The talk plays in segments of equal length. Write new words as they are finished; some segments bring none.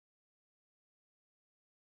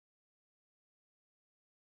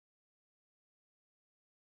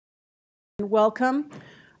Welcome.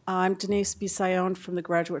 I'm Denise Bisayone from the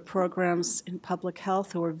Graduate Programs in Public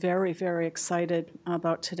Health, who are very, very excited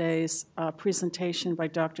about today's presentation by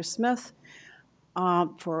Dr. Smith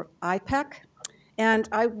for IPEC. And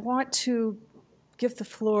I want to give the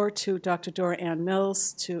floor to Dr. Dora Ann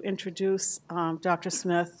Mills to introduce Dr.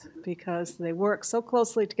 Smith, because they work so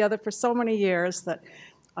closely together for so many years that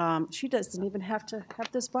she doesn't even have to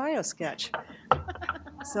have this bio sketch.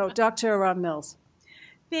 So Dr. Mills.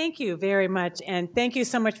 Thank you very much, and thank you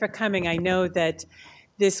so much for coming. I know that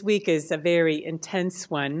this week is a very intense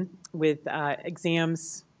one with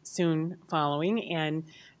exams soon following, and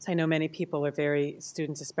so I know many people are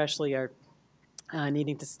students especially are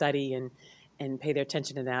needing to study and pay their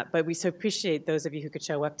attention to that. But we so appreciate those of you who could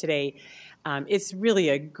show up today. It's really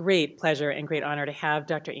a great pleasure and great honor to have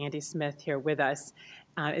Dr. Andy Smith here with us.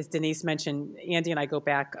 As Denise mentioned, Andy and I go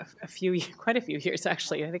back quite a few years,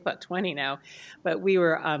 actually. I think about 20 now. But we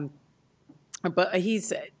were, I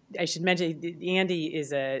should mention, Andy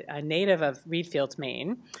is a native of Reedfield,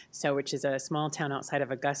 Maine, which is a small town outside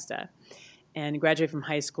of Augusta, and graduated from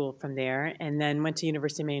high school from there, and then went to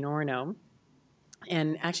University of Maine, Orono,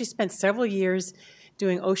 and actually spent several years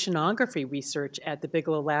doing oceanography research at the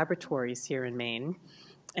Bigelow Laboratories here in Maine.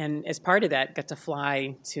 And as part of that, got to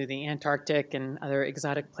fly to the Antarctic and other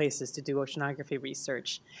exotic places to do oceanography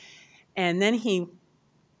research. And then he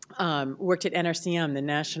worked at NRCM,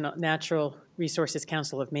 the Natural Resources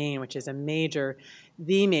Council of Maine, which is the major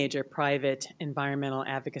private environmental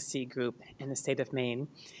advocacy group in the state of Maine,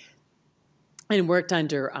 and worked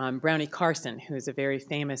under Brownie Carson, who is a very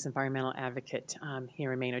famous environmental advocate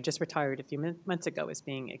here in Maine, who just retired a few months ago as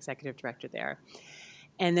being executive director there.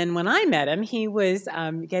 And then when I met him, he was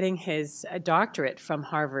getting his doctorate from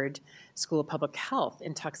Harvard School of Public Health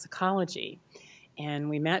in toxicology. And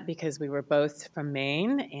we met because we were both from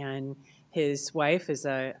Maine, and his wife is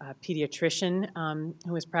a pediatrician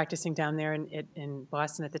who was practicing down there in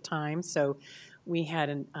Boston at the time. So we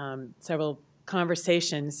had several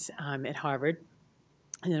conversations at Harvard.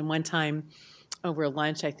 And then one time over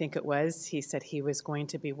lunch, I think it was, he said he was going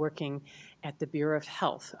to be working at the Bureau of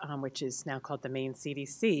Health, which is now called the Maine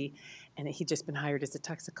CDC, and he'd just been hired as a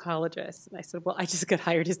toxicologist. And I said, well, I just got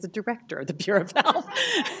hired as the director of the Bureau of Health.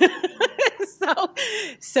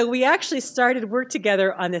 So we actually started work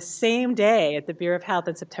together on the same day at the Bureau of Health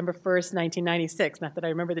on September 1st, 1996. Not that I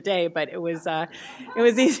remember the day, but it was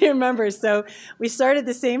easy to remember. So we started at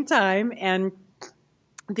the same time, and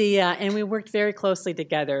we worked very closely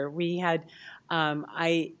together. We had I'm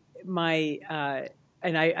going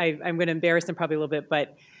to embarrass him probably a little bit,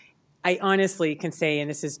 but I honestly can say, and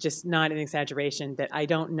this is just not an exaggeration, that I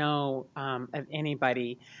don't know of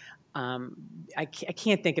anybody, I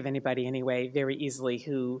can't think of anybody anyway very easily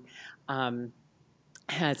who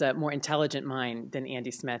has a more intelligent mind than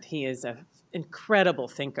Andy Smith. He is an incredible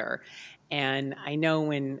thinker. And I know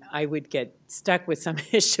when I would get stuck with some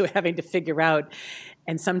issue having to figure out,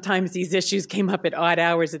 and sometimes these issues came up at odd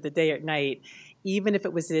hours of the day or night, even if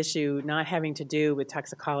it was an issue not having to do with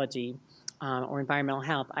toxicology or environmental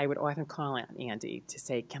health, I would often call on Andy to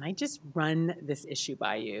say, can I just run this issue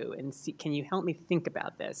by you and see, can you help me think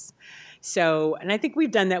about this? So, and I think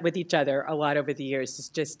we've done that with each other a lot over the years,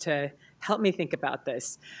 just to help me think about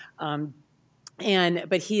this.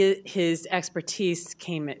 But his expertise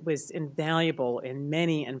was invaluable in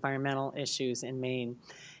many environmental issues in Maine,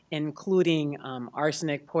 including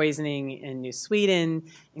arsenic poisoning in New Sweden,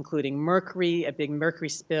 including mercury, a big mercury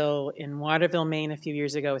spill in Waterville, Maine a few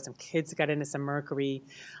years ago. Some kids got into some mercury,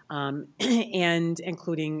 and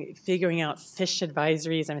including figuring out fish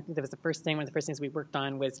advisories. I think that was one of the first things we worked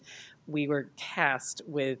on was we were tasked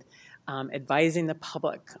with advising the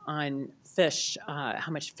public on fish,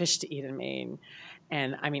 how much fish to eat in Maine.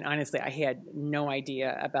 And I mean, honestly, I had no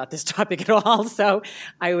idea about this topic at all. So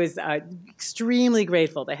I was extremely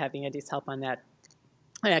grateful to have Andy's help on that.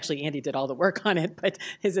 Actually, Andy did all the work on it, but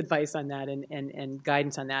his advice on that and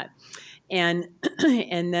guidance on that. And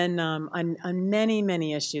then on many,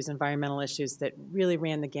 many issues, environmental issues that really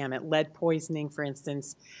ran the gamut, lead poisoning, for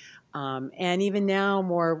instance, and even now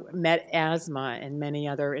more asthma and many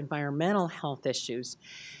other environmental health issues.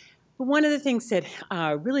 But one of the things that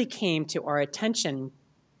really came to our attention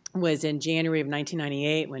was in January of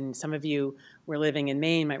 1998, when some of you were living in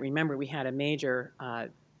Maine might remember we had a major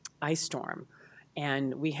ice storm,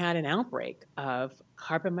 and we had an outbreak of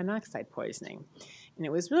carbon monoxide poisoning. And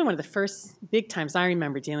it was really one of the first big times I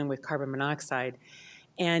remember dealing with carbon monoxide.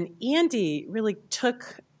 And Andy really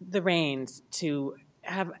took the reins to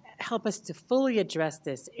help us to fully address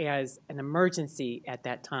this as an emergency at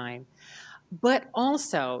that time, but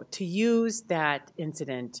also to use that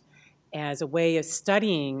incident as a way of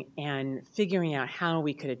studying and figuring out how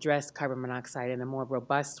we could address carbon monoxide in a more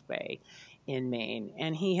robust way in Maine.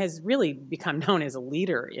 And he has really become known as a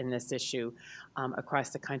leader in this issue across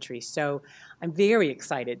the country. So I'm very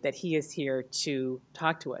excited that he is here to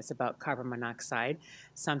talk to us about carbon monoxide,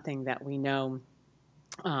 something that we know,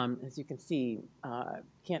 as you can see,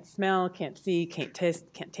 can't smell, can't see, can't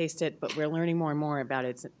taste it, but we're learning more and more about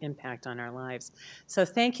its impact on our lives. So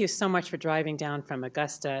thank you so much for driving down from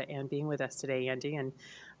Augusta and being with us today, Andy, and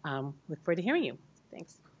look forward to hearing you.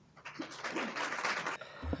 Thanks.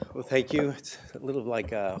 Well, thank you. It's a little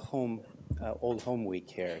like a old home week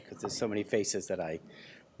here, because there's so many faces that I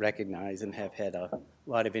recognize and have had a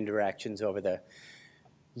lot of interactions over the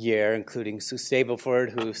year, including Sue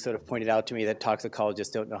Stableford, who sort of pointed out to me that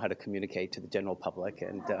toxicologists don't know how to communicate to the general public.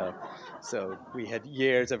 And so we had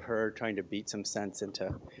years of her trying to beat some sense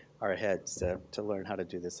into our heads to learn how to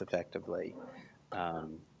do this effectively.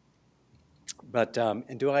 And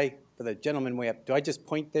do I, for the gentleman way up, do I just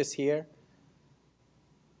point this here?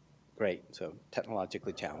 Great, so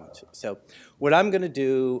technologically challenged. So what I'm going to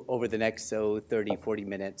do over the next 30, 40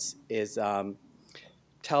 minutes is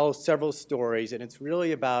tell several stories, and it's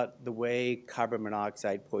really about the way carbon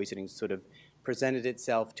monoxide poisoning sort of presented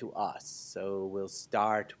itself to us. So we'll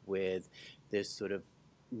start with this sort of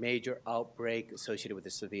major outbreak associated with the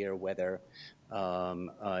severe weather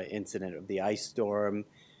incident of the ice storm,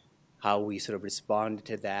 how we sort of responded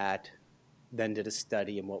to that, then did a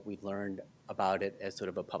study and what we learned about it as sort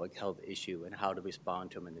of a public health issue and how to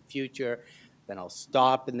respond to them in the future. Then I'll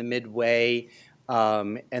stop in the midway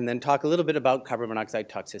and then talk a little bit about carbon monoxide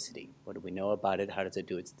toxicity. What do we know about it? How does it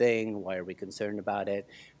do its thing? Why are we concerned about it?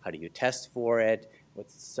 How do you test for it?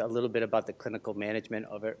 What's a little bit about the clinical management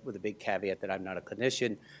of it, with a big caveat that I'm not a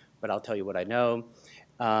clinician, but I'll tell you what I know.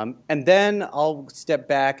 And then I'll step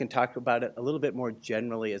back and talk about it a little bit more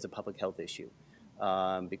generally as a public health issue,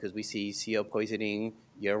 because we see CO poisoning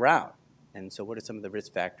year-round. And so what are some of the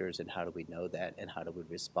risk factors, and how do we know that, and how do we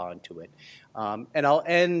respond to it? And I'll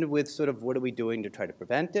end with sort of what are we doing to try to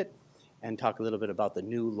prevent it, and talk a little bit about the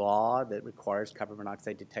new law that requires carbon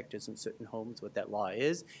monoxide detectors in certain homes, what that law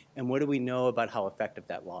is, and what do we know about how effective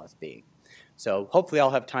that law is being. So hopefully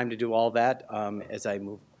I'll have time to do all that as I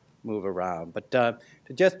move around. But to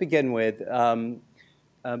just begin with, you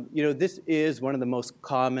know, this is one of the most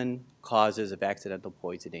common causes of accidental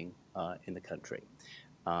poisoning in the country.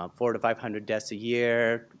 400 to 500 deaths a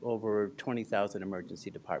year, over 20,000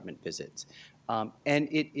 emergency department visits. And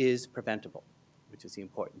it is preventable, which is the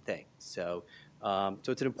important thing. So, so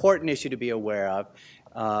it's an important issue to be aware of.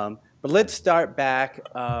 But let's start back,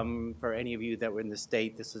 for any of you that were in the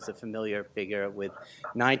state, this is a familiar figure, with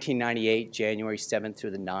 1998, January 7th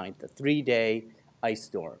through the 9th, a 3-day ice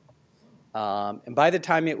storm. And by the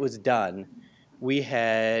time it was done, we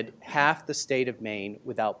had half the state of Maine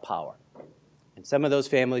without power. And some of those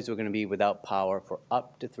families were going to be without power for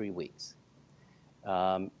up to 3 weeks.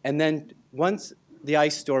 And then once the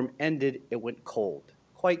ice storm ended, it went cold,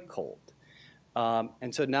 quite cold.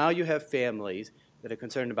 And so now you have families that are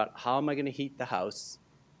concerned about, how am I going to heat the house?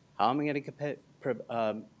 How am I going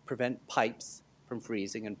to prevent pipes from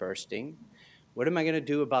freezing and bursting? What am I going to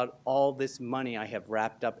do about all this money I have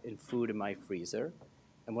wrapped up in food in my freezer?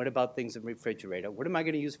 And what about things in the refrigerator? What am I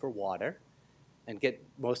going to use for water? And get,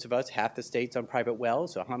 most of us, half the state's on private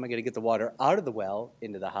wells, so how am I going to get the water out of the well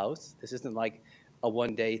into the house? This isn't like a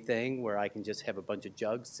one-day thing where I can just have a bunch of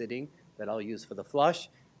jugs sitting that I'll use for the flush.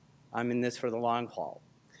 I'm in this for the long haul.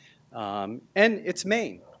 And it's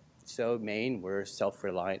Maine. So Maine, we're a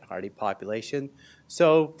self-reliant, hardy population.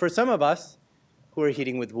 So for some of us who are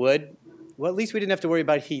heating with wood, well, at least we didn't have to worry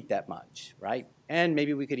about heat that much, right? And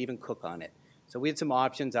maybe we could even cook on it. So we had some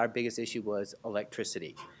options. Our biggest issue was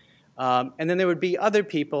electricity. And then there would be other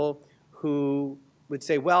people who would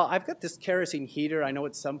say, well, I've got this kerosene heater. I know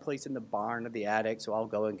it's someplace in the barn or the attic, so I'll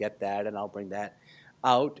go and get that, and I'll bring that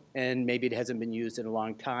out. And maybe it hasn't been used in a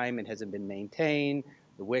long time. It hasn't been maintained.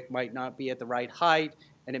 The wick might not be at the right height,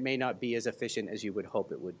 and it may not be as efficient as you would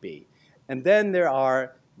hope it would be. And then there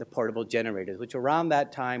are the portable generators, which around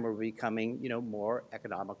that time were becoming, you know, more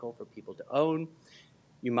economical for people to own.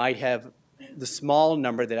 You might have the small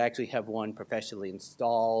number that actually have one professionally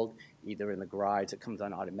installed, either in the garage that comes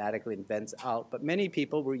on automatically and vents out. But many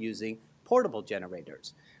people were using portable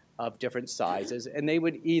generators of different sizes, and they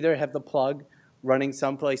would either have the plug running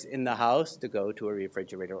someplace in the house to go to a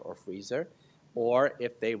refrigerator or freezer, or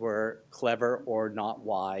if they were clever or not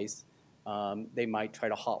wise, they might try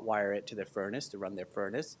to hot wire it to their furnace to run their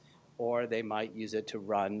furnace, or they might use it to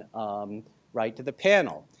run right to the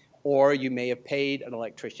panel. Or you may have paid an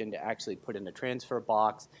electrician to actually put in a transfer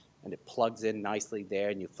box and it plugs in nicely there,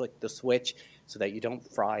 and you flick the switch so that you don't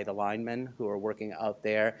fry the linemen who are working out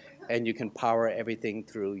there, and you can power everything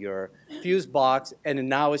through your fuse box, and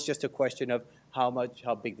now it's just a question of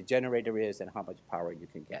how big the generator is and how much power you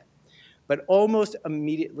can get. But almost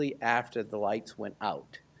immediately after the lights went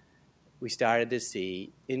out, we started to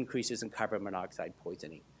see increases in carbon monoxide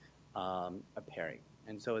poisoning appearing.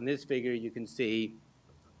 And so in this figure, you can see,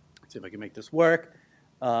 let's see if I can make this work.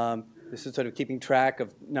 This is sort of keeping track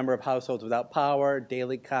of number of households without power,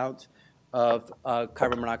 daily counts of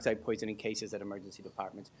carbon monoxide poisoning cases at emergency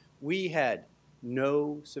departments. We had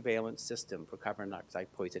no surveillance system for carbon monoxide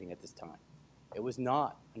poisoning at this time. It was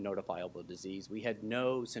not a notifiable disease. We had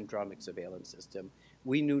no syndromic surveillance system.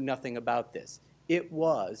 We knew nothing about this. It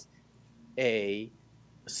was an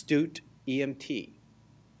astute EMT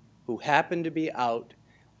who happened to be out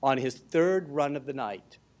on his third run of the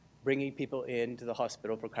night, bringing people into the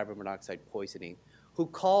hospital for carbon monoxide poisoning, who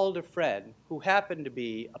called a friend who happened to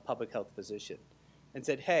be a public health physician and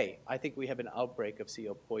said, hey, I think we have an outbreak of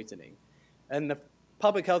CO poisoning. And the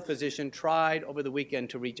public health physician tried over the weekend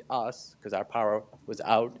to reach us, because our power was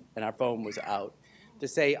out and our phone was out, to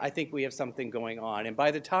say, I think we have something going on. And by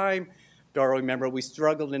the time, Dora, remember, we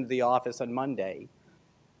struggled into the office on Monday,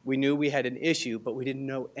 we knew we had an issue, but we didn't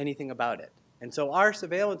know anything about it. And so our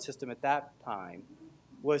surveillance system at that time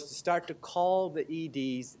was to start to call the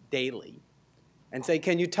EDs daily and say,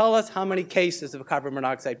 can you tell us how many cases of carbon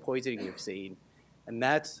monoxide poisoning you've seen? And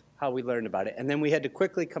that's how we learned about it. And then we had to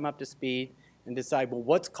quickly come up to speed and decide, well,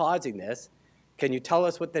 what's causing this? Can you tell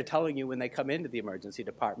us what they're telling you when they come into the emergency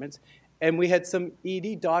departments? And we had some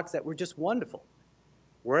ED docs that were just wonderful.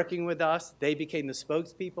 Working with us, they became the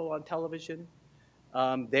spokespeople on television.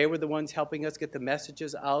 They were the ones helping us get the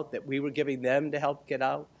messages out that we were giving them to help get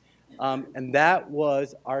out. And that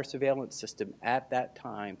was our surveillance system at that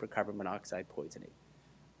time for carbon monoxide poisoning.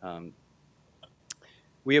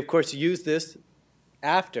 We, of course, used this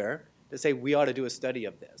after to say we ought to do a study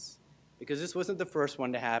of this, because this wasn't the first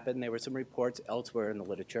one to happen. There were some reports elsewhere in the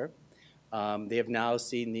literature. They have now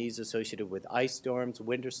seen these associated with ice storms,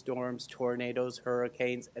 winter storms, tornadoes,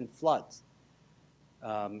 hurricanes, and floods.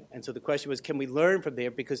 And so the question was, can we learn from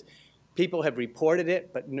there? Because people have reported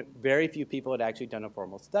it, but very few people had actually done a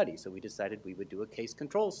formal study. So we decided we would do a case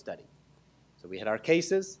control study. So we had our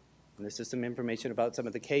cases, and this is some information about some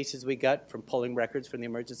of the cases we got from pulling records from the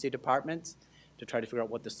emergency departments to try to figure out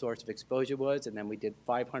what the source of exposure was. And then we did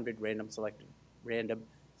 500 random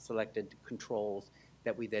selected controls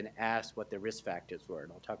that we then asked what their risk factors were.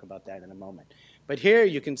 And I'll talk about that in a moment. But here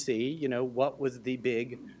you can see, what was the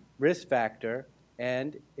big risk factor,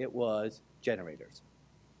 and it was generators.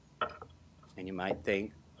 And you might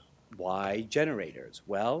think, why generators?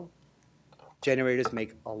 Well, generators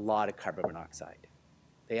make a lot of carbon monoxide.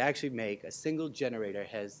 They actually make, a single generator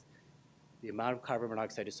has the amount of carbon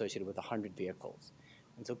monoxide associated with 100 vehicles.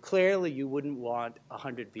 And so clearly you wouldn't want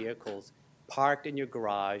 100 vehicles parked in your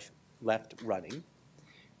garage, left running.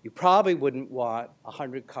 You probably wouldn't want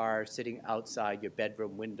 100 cars sitting outside your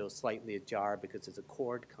bedroom window slightly ajar because there's a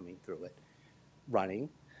cord coming through it, running.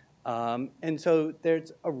 And so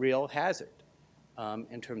there's a real hazard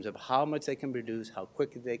in terms of how much they can produce, how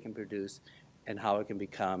quickly they can produce, and how it can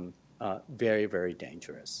become very, very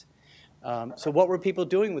dangerous. So what were people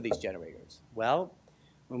doing with these generators? Well,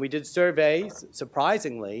 when we did surveys,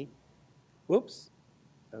 surprisingly, whoops,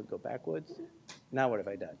 I'll go backwards. Now what have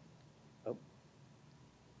I done? Oh,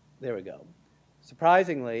 there we go.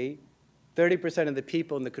 Surprisingly, 30% of the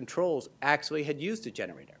people in the controls actually had used a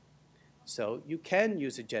generator. So you can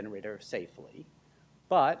use a generator safely,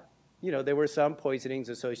 but there were some poisonings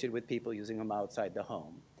associated with people using them outside the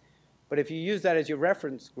home. But if you use that as your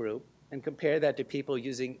reference group and compare that to people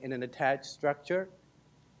using in an attached structure,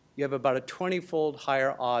 you have about a 20-fold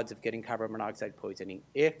higher odds of getting carbon monoxide poisoning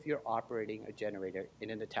if you're operating a generator in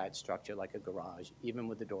an attached structure like a garage, even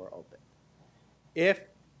with the door open. If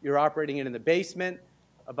you're operating it in the basement,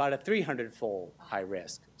 about a 300-fold high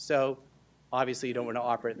risk. So obviously you don't want to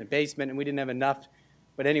operate in the basement, and we didn't have enough,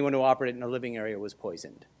 but anyone who operated in a living area was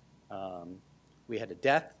poisoned. We had a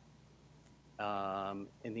death.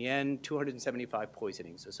 In the end, 275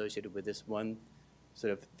 poisonings associated with this one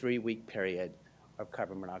sort of 3-week period of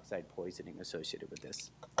carbon monoxide poisoning associated with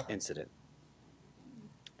this incident.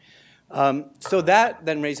 So that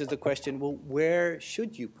then raises the question, well, where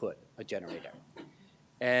should you put a generator?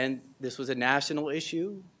 And this was a national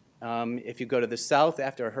issue. If you go to the south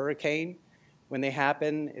after a hurricane, when they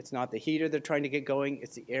happen, it's not the heater they're trying to get going,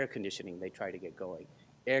 it's the air conditioning they try to get going.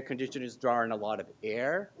 Air conditioners draw in a lot of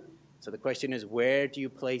air. So the question is, where do you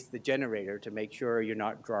place the generator to make sure you're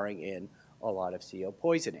not drawing in a lot of CO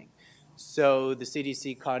poisoning? So the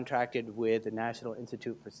CDC contracted with the National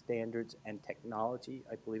Institute for Standards and Technology,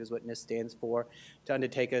 I believe is what NIST stands for, to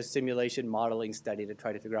undertake a simulation modeling study to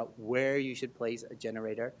try to figure out where you should place a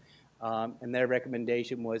generator. And their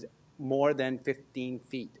recommendation was more than 15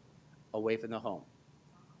 feet away from the home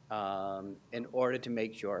in order to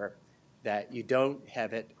make sure that you don't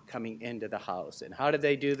have it coming into the house. And how did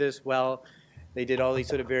they do this? Well, they did all these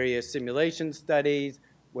sort of various simulation studies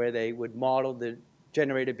where they would model the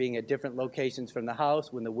generator being at different locations from the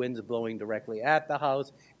house when the wind's blowing directly at the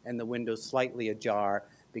house and the window's slightly ajar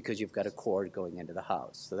because you've got a cord going into the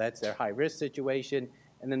house. So that's their high-risk situation.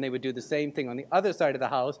 And then they would do the same thing on the other side of the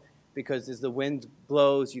house because as the wind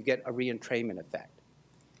blows, you get a reentrainment effect.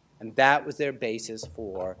 And that was their basis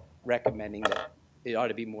for recommending that it ought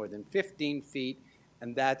to be more than 15 feet,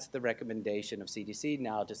 and that's the recommendation of CDC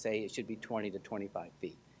now to say it should be 20 to 25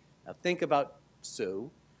 feet. Now think about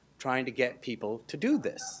Sue trying to get people to do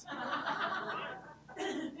this.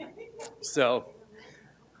 So,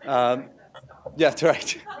 yeah, that's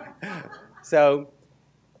right. So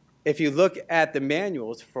if you look at the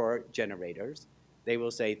manuals for generators, they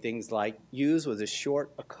will say things like use with as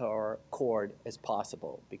short a cord as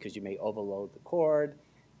possible because you may overload the cord.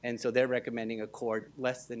 And so they're recommending a cord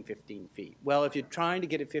less than 15 feet. Well, if you're trying to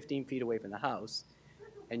get it 15 feet away from the house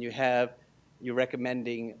and you're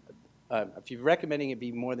recommending it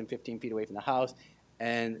be more than 15 feet away from the house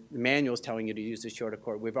and the manual is telling you to use a shorter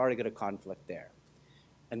cord, we've already got a conflict there.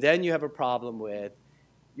 And then you have a problem with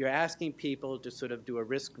you're asking people to sort of do a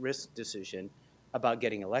risk decision about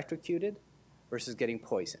getting electrocuted versus getting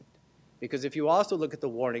poisoned. Because if you also look at the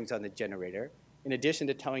warnings on the generator, in addition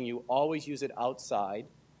to telling you always use it outside,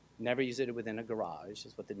 never use it within a garage,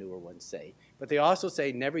 is what the newer ones say. But they also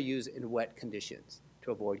say never use in wet conditions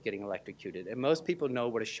to avoid getting electrocuted. And most people know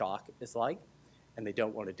what a shock is like, and they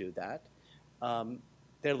don't want to do that.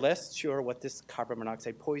 They're less sure what this carbon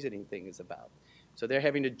monoxide poisoning thing is about. So they're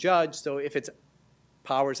having to judge, so if it's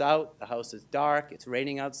power's out, the house is dark, it's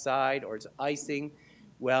raining outside, or it's icing,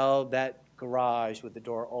 well, that garage with the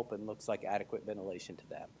door open looks like adequate ventilation to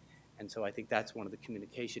them. And so I think that's one of the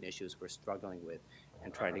communication issues we're struggling with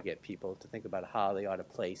and trying to get people to think about how they ought to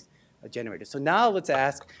place a generator. So now let's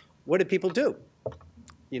ask, what do people do?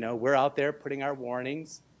 You know, we're out there putting our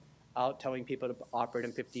warnings out, telling people to operate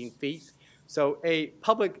in 15 feet. So a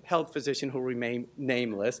public health physician who will remain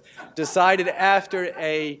nameless decided after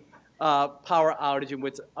a power outage in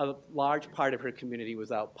which a large part of her community was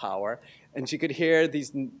without power, and she could hear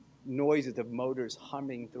these noises of motors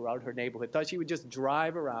humming throughout her neighborhood, thought she would just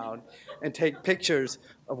drive around and take pictures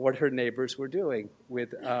of what her neighbors were doing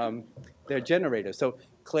with their generator. So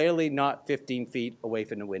clearly not 15 feet away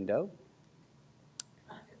from the window,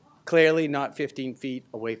 clearly not 15 feet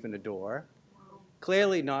away from the door,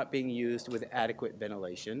 clearly not being used with adequate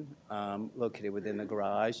ventilation located within the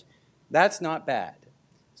garage. That's not bad.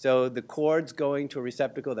 So the cord's going to a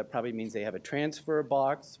receptacle, that probably means they have a transfer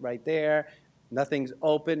box right there. Nothing's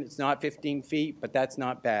open, it's not 15 feet, but that's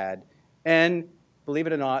not bad. And believe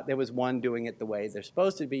it or not, there was one doing it the way they're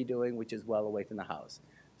supposed to be doing, which is well away from the house.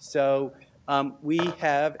 So we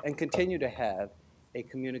have and continue to have a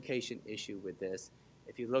communication issue with this.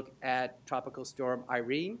 If you look at Tropical Storm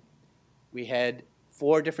Irene, we had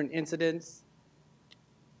 4 different incidents,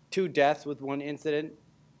 2 deaths with 1 incident,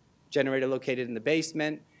 generator located in the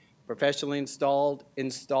basement, professionally installed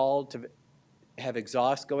to have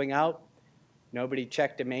exhaust going out. Nobody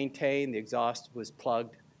checked to maintain. The exhaust was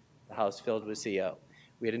plugged. The house filled with CO.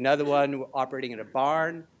 We had another one operating in a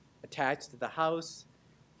barn attached to the house.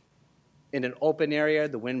 In an open area,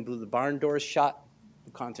 the wind blew the barn doors shut.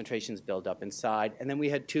 The concentrations built up inside. And then we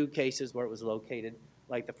had 2 cases where it was located,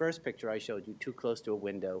 like the first picture I showed you, too close to a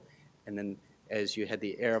window. And then as you had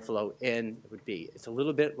the airflow in, it would be. It's a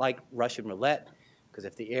little bit like Russian roulette, because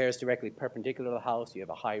if the air is directly perpendicular to the house, you have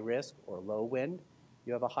a high risk, or low wind,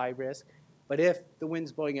 you have a high risk. But if the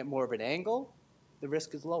wind's blowing at more of an angle, the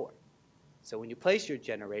risk is lower. So when you place your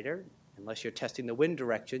generator, unless you're testing the wind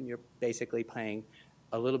direction, you're basically playing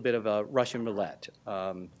a little bit of a Russian roulette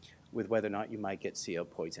with whether or not you might get CO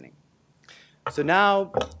poisoning. So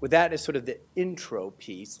now, with that as sort of the intro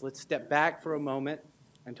piece, let's step back for a moment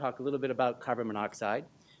and talk a little bit about carbon monoxide.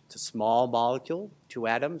 It's a small molecule, 2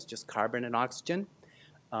 atoms, just carbon and oxygen.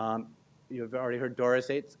 You've already heard Dora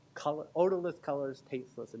say it's odorless, colorless,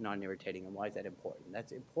 tasteless, and non-irritating. And why is that important?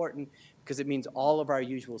 That's important because it means all of our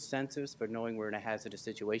usual sensors for knowing we're in a hazardous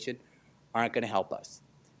situation aren't going to help us.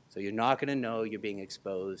 So you're not going to know you're being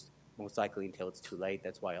exposed, most likely until it's too late.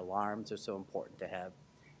 That's why alarms are so important to have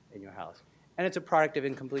in your house. And it's a product of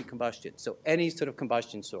incomplete combustion. So any sort of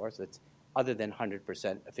combustion source that's other than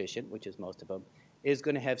 100% efficient, which is most of them, is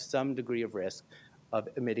going to have some degree of risk of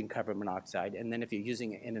emitting carbon monoxide. And then if you're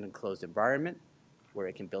using it in an enclosed environment where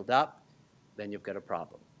it can build up, then you've got a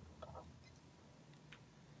problem.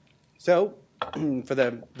 So for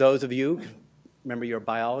those of you, remember your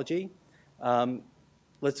biology,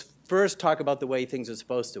 let's first talk about the way things are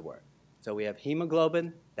supposed to work. So we have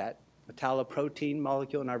hemoglobin, that metalloprotein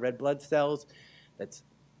molecule in our red blood cells that's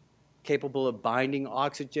capable of binding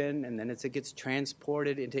oxygen, and then as it gets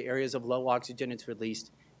transported into areas of low oxygen, it's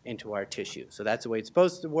released into our tissue. So that's the way it's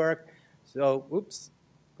supposed to work. So, oops,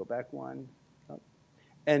 go back one. Oh.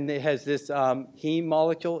 And it has this heme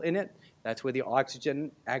molecule in it. That's where the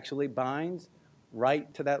oxygen actually binds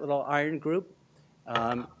right to that little iron group.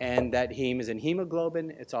 And that heme is in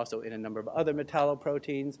hemoglobin. It's also in a number of other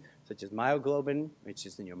metalloproteins, such as myoglobin, which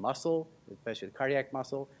is in your muscle, especially the cardiac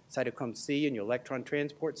muscle, cytochrome C in your electron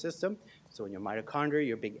transport system, so in your mitochondria,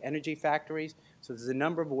 your big energy factories. So there's a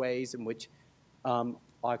number of ways in which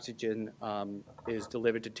oxygen is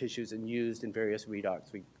delivered to tissues and used in various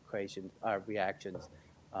redox reactions.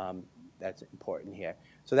 That's important here.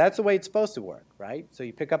 So that's the way it's supposed to work, right? So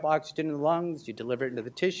you pick up oxygen in the lungs, you deliver it into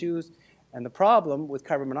the tissues, and the problem with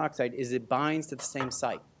carbon monoxide is it binds to the same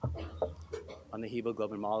site on the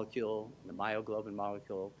hemoglobin molecule, the myoglobin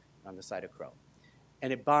molecule, on the cytochrome.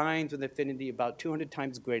 And it binds with an affinity about 200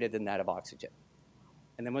 times greater than that of oxygen.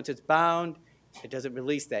 And then once it's bound, it doesn't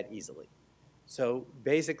release that easily. So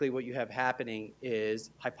basically what you have happening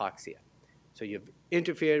is hypoxia. So you've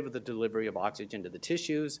interfered with the delivery of oxygen to the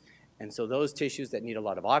tissues, and so those tissues that need a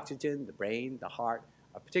lot of oxygen, the brain, the heart,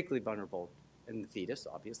 are particularly vulnerable, and the fetus,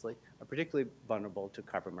 obviously, are particularly vulnerable to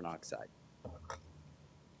carbon monoxide.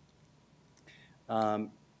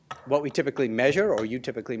 What we typically measure, or you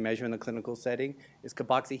typically measure in the clinical setting, is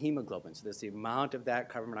carboxyhemoglobin. So there's the amount of that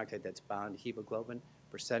carbon monoxide that's bound to hemoglobin,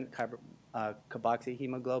 percent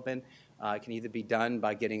carboxyhemoglobin. It can either be done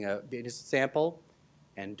by getting a venous sample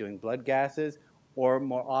and doing blood gases, or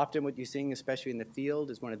more often what you're seeing, especially in the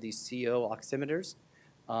field, is one of these CO oximeters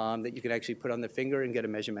that you can actually put on the finger and get a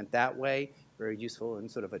measurement that way. Very useful in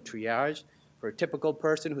sort of a triage. For a typical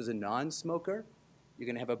person who's a non-smoker, you're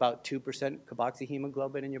going to have about 2%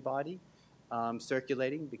 carboxyhemoglobin in your body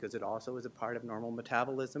circulating, because it also is a part of normal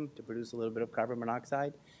metabolism to produce a little bit of carbon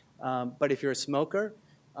monoxide. But if you're a smoker,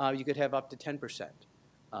 you could have up to 10%.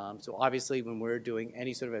 So obviously, when we're doing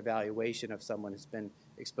any sort of evaluation of someone who's been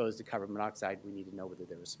exposed to carbon monoxide, we need to know whether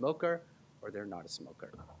they're a smoker or they're not a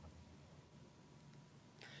smoker.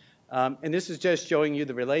 And this is just showing you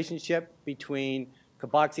the relationship between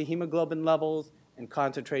carboxyhemoglobin levels and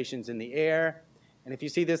concentrations in the air. And if you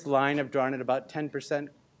see this line I've drawn at about 10%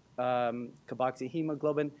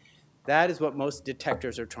 carboxyhemoglobin, that is what most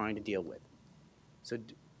detectors are trying to deal with. So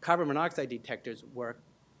carbon monoxide detectors work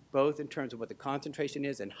both in terms of what the concentration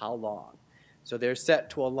is and how long. So they're set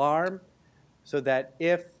to alarm so that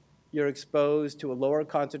if you're exposed to a lower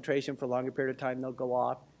concentration for a longer period of time, they'll go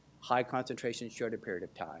off. High concentration, shorter period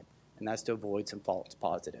of time. And that's to avoid some false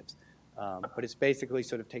positives. But it's basically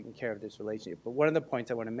sort of taking care of this relationship. But one of the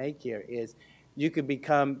points I want to make here is you can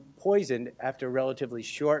become poisoned after a relatively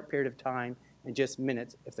short period of time, in just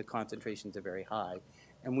minutes, if the concentrations are very high.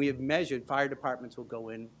 And we have measured, fire departments will go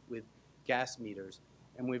in with gas meters,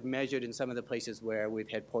 and we've measured in some of the places where we've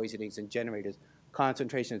had poisonings and generators,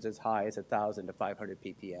 concentrations as high as 1,000 to 500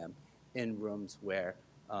 ppm in rooms where,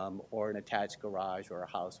 or an attached garage or a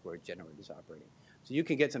house where a generator is operating. So you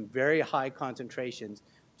can get some very high concentrations,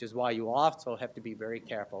 which is why you also have to be very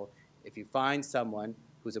careful. If you find someone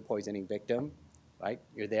who's a poisoning victim, right?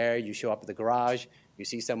 You're there, you show up at the garage, you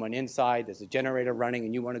see someone inside, there's a generator running,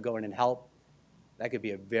 and you want to go in and help, that could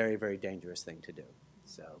be a very, very dangerous thing to do.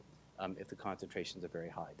 So if the concentrations are very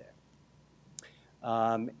high there.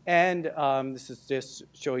 This is just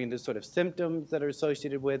showing the sort of symptoms that are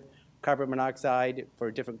associated with carbon monoxide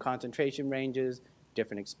for different concentration ranges,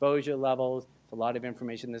 different exposure levels. It's a lot of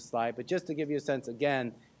information in this slide, but just to give you a sense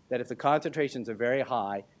again that if the concentrations are very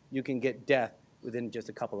high, you can get death within just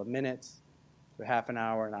a couple of minutes to half an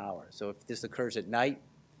hour. So if this occurs at night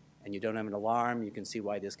and you don't have an alarm, you can see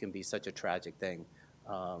why this can be such a tragic thing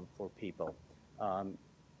for people.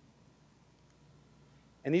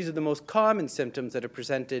 And these are the most common symptoms that are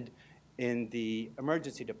presented in the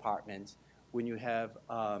emergency departments when you have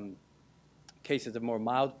cases of more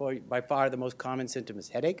mild. By far, the most common symptom is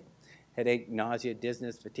headache. Headache, nausea,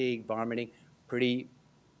 dizziness, fatigue, vomiting. Pretty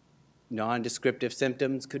non-descriptive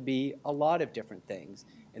symptoms could be a lot of different things.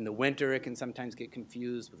 In the winter, it can sometimes get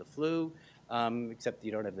confused with the flu, except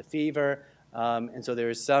you don't have the fever. And so there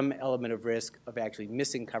is some element of risk of actually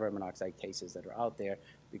missing carbon monoxide cases that are out there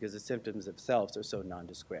because the symptoms themselves are so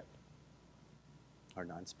nondescript or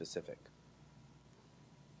nonspecific.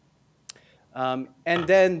 And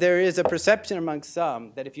then there is a perception amongst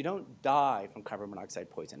some that if you don't die from carbon monoxide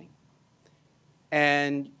poisoning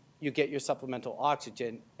and you get your supplemental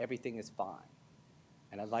oxygen, everything is fine.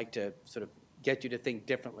 And I'd like to sort of get you to think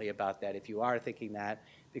differently about that if you are thinking that,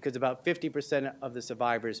 because about 50% of the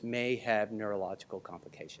survivors may have neurological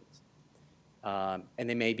complications. And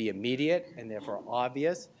they may be immediate and therefore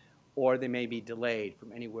obvious, or they may be delayed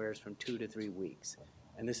from anywhere from 2 to 3 weeks.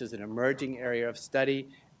 And this is an emerging area of study,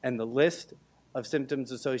 and the list of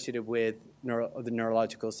symptoms associated with the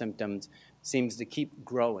neurological symptoms seems to keep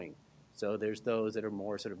growing. So there's those that are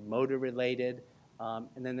more sort of motor related, and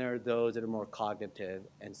then there are those that are more cognitive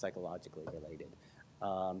and psychologically related.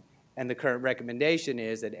 And the current recommendation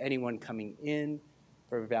is that anyone coming in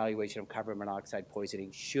for evaluation of carbon monoxide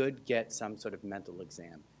poisoning should get some sort of mental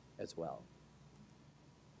exam as well.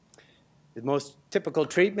 The most typical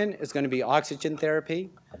treatment is going to be oxygen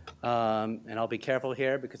therapy, and I'll be careful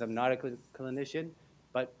here because I'm not a clinician,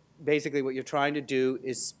 but basically what you're trying to do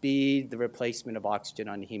is speed the replacement of oxygen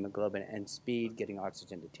on the hemoglobin and speed getting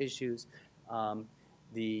oxygen to tissues.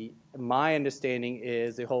 My understanding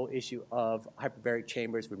is the whole issue of hyperbaric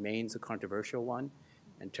chambers remains a controversial one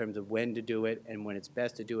in terms of when to do it and when it's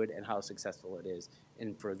best to do it and how successful it is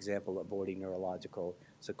in, for example, avoiding neurological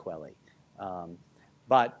sequelae.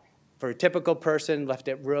 But for a typical person left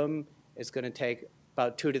at room, it's going to take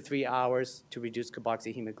about 2 to 3 hours to reduce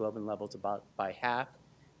carboxyhemoglobin levels by half.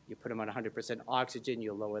 You put them on 100% oxygen,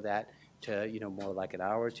 you'll lower that to more like an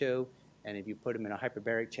hour or two. And if you put them in a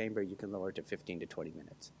hyperbaric chamber, you can lower it to 15 to 20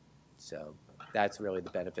 minutes. So that's really the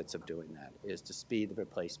benefits of doing that, is to speed the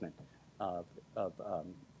replacement of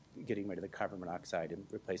getting rid of the carbon monoxide and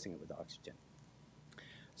replacing it with oxygen.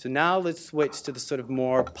 So now let's switch to the sort of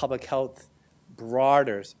more public health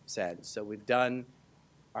broader sense. So we've done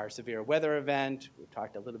our severe weather event. We've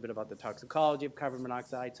talked a little bit about the toxicology of carbon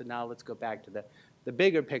monoxide. So now let's go back to the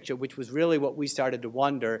bigger picture, which was really what we started to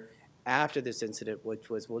wonder after this incident, which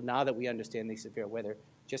was, well, now that we understand the severe weather,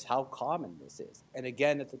 just how common this is. And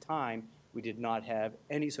again, at the time, we did not have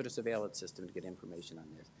any sort of surveillance system to get information on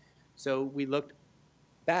this. So we looked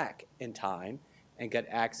back in time and got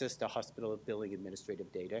access to hospital billing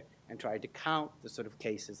administrative data and tried to count the sort of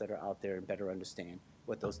cases that are out there and better understand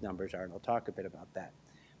what those numbers are, and I'll talk a bit about that.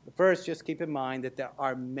 But first, just keep in mind that there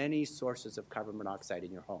are many sources of carbon monoxide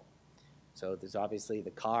in your home. So there's obviously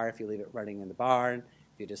the car if you leave it running in the barn.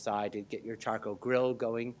 If you decide to get your charcoal grill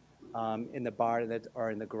going in the barn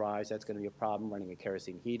or in the garage, that's going to be a problem, running a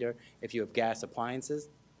kerosene heater. If you have gas appliances,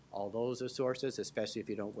 all those are sources, especially if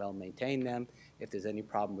you don't well maintain them. If there's any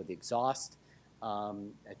problem with the exhaust,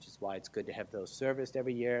 that's just why it's good to have those serviced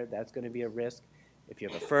every year. That's going to be a risk. If you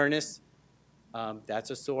have a furnace, that's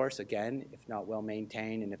a source, again, if not well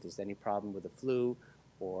maintained, and if there's any problem with the flue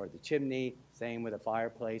or the chimney, same with a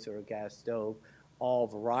fireplace or a gas stove, all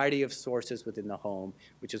variety of sources within the home,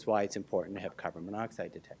 which is why it's important to have carbon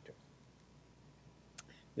monoxide detectors.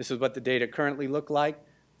 This is what the data currently look like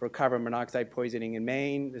for carbon monoxide poisoning in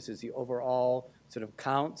Maine. This is the overall sort of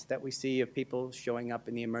counts that we see of people showing up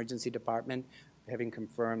in the emergency department having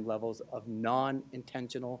confirmed levels of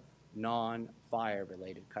non-intentional,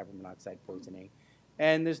 non-fire-related carbon monoxide poisoning.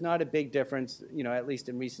 And there's not a big difference, at least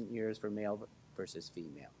in recent years, for male versus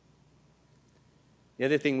female. The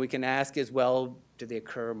other thing we can ask is, well, do they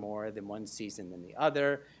occur more than one season than the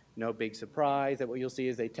other? No big surprise that what you'll see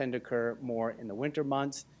is they tend to occur more in the winter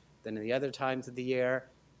months than in the other times of the year.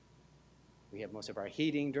 We have most of our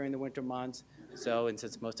heating during the winter months, and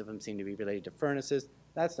since most of them seem to be related to furnaces,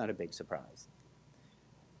 that's not a big surprise.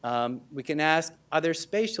 We can ask, are there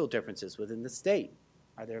spatial differences within the state?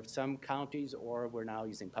 Are there some counties, or we're now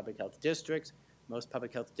using public health districts? Most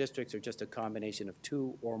public health districts are just a combination of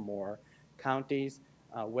 2 or more counties.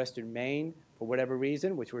 Western Maine, for whatever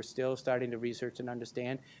reason, which we're still starting to research and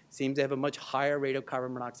understand, seems to have a much higher rate of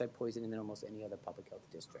carbon monoxide poisoning than almost any other public health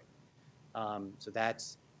district. So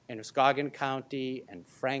that's Androscoggin County and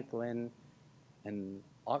Franklin and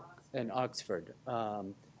Oxford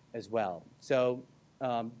as well. So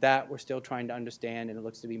that we're still trying to understand, and it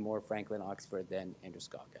looks to be more Franklin, Oxford than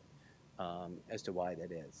Androscoggin as to why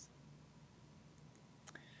that is.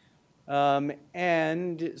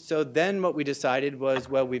 And so then what we decided was,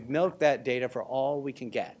 well, we've milked that data for all we can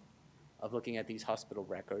get of looking at these hospital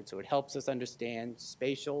records. So it helps us understand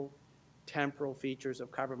spatial, temporal features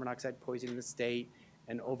of carbon monoxide poisoning in the state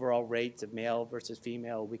and overall rates of male versus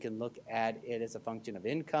female. We can look at it as a function of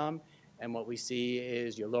income. And what we see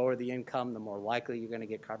is you lower the income, the more likely you're going to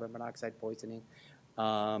get carbon monoxide poisoning.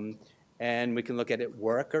 And we can look at it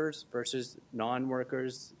workers versus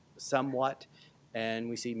non-workers somewhat. And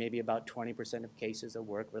we see maybe about 20% of cases are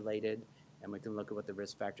work-related and we can look at what the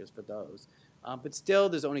risk factors for those. But still,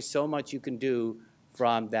 there's only so much you can do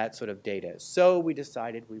from that sort of data. So we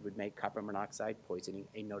decided we would make carbon monoxide poisoning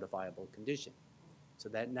a notifiable condition. So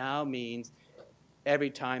that now means every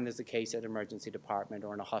time there's a case at an emergency department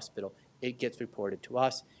or in a hospital, it gets reported to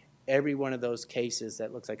us. Every one of those cases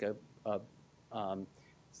that looks like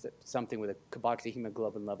something with a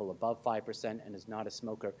carboxyhemoglobin level above 5% and is not a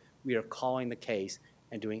smoker, we are calling the case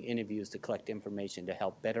and doing interviews to collect information to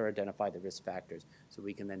help better identify the risk factors so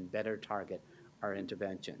we can then better target our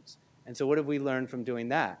interventions. And so what have we learned from doing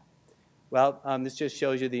that? Well, this just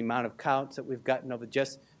shows you the amount of counts that we've gotten over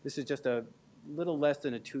this is just a little less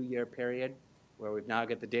than a 2-year period where we've now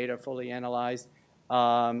got the data fully analyzed.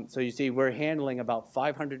 So you see we're handling about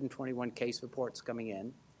 521 case reports coming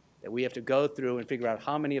in that we have to go through and figure out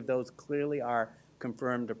how many of those clearly are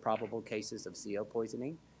confirmed or probable cases of CO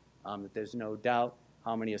poisoning, that there's no doubt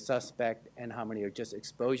how many are suspect and how many are just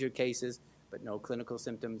exposure cases but no clinical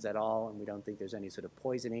symptoms at all, and we don't think there's any sort of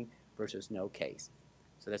poisoning versus no case.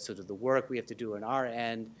 So that's sort of the work we have to do on our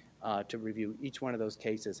end to review each one of those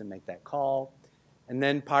cases and make that call. And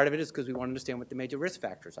then part of it is because we want to understand what the major risk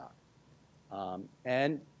factors are.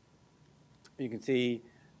 And you can see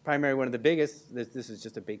primary, one of the biggest, this is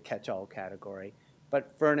just a big catch-all category,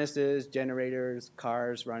 but furnaces, generators,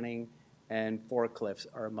 cars running, and forklifts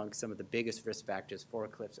are among some of the biggest risk factors.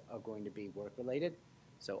 Forklifts are going to be work-related,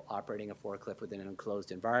 so operating a forklift within an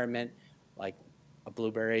enclosed environment, like a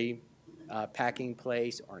blueberry packing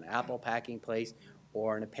place or an apple packing place,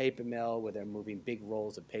 or in a paper mill where they're moving big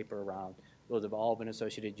rolls of paper around. Those have all been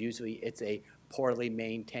associated. Usually it's a poorly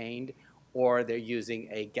maintained, or they're using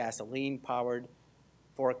a gasoline-powered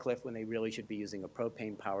forklift when they really should be using a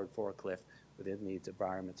propane-powered forklift within these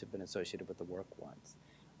environments have been associated with the work ones.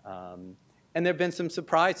 And there have been some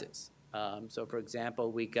surprises. So for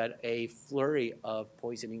example, we got a flurry of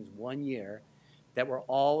poisonings one year that were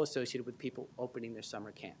all associated with people opening their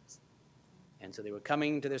summer camps. And so they were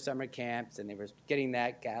coming to their summer camps and they were getting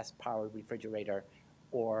that gas-powered refrigerator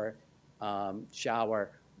or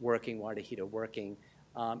shower working, water heater working,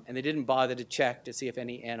 and they didn't bother to check to see if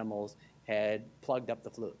any animals had plugged up the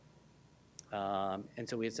flue. And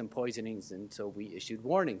so we had some poisonings, and so we issued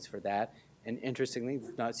warnings for that. And interestingly,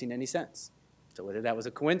 we've not seen any since. So whether that was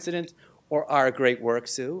a coincidence or our great work,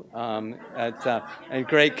 Sue, and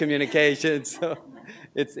great communication, so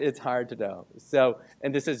it's hard to know. So,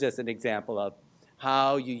 and this is just an example of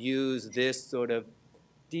how you use this sort of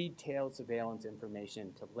detailed surveillance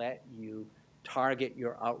information to let you target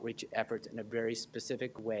your outreach efforts in a very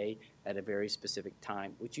specific way at a very specific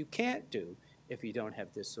time, which you can't do if you don't have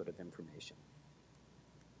this sort of information.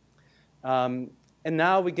 And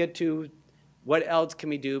now we get to what else can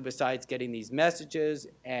we do besides getting these messages,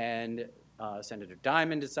 and Senator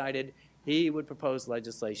Diamond decided he would propose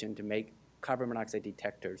legislation to make carbon monoxide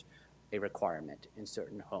detectors a requirement in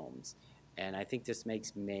certain homes. And I think this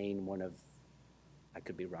makes Maine one of, I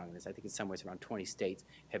could be wrong on this, I think it's somewhere around 20 states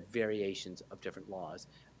have variations of different laws.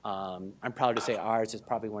 I'm proud to say ours is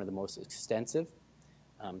probably one of the most extensive.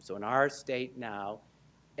 So in our state now,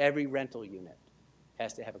 every rental unit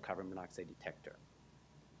has to have a carbon monoxide detector.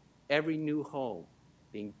 Every new home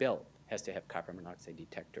being built has to have carbon monoxide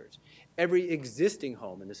detectors. Every existing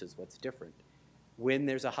home, and this is what's different, when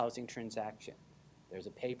there's a housing transaction, there's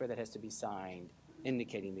a paper that has to be signed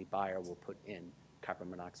indicating the buyer will put in carbon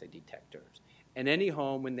monoxide detectors. And any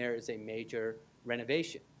home, when there is a major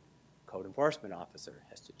renovation, code enforcement officer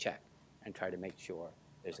has to check and try to make sure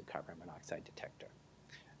there's a carbon monoxide detector.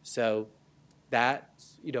 So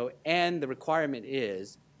that's, you know, and the requirement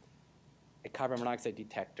is a carbon monoxide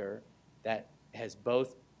detector that has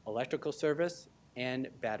both electrical service and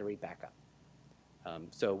battery backup.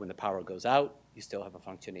 So when the power goes out, you still have a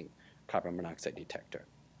functioning carbon monoxide detector.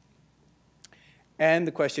 And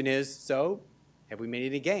the question is, so have we made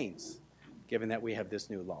any gains, given that we have this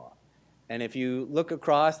new law? And if you look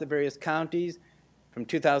across the various counties, from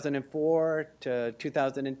 2004 to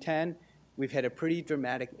 2010, we've had a pretty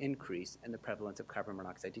dramatic increase in the prevalence of carbon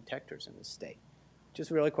monoxide detectors in the state, which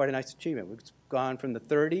is really quite a nice achievement. We've gone from the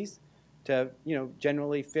 30s to, you know,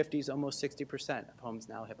 generally 50s, almost 60% of homes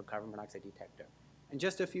now have a carbon monoxide detector in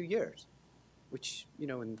just a few years, which, you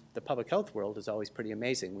know, in the public health world is always pretty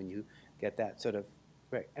amazing when you get that sort of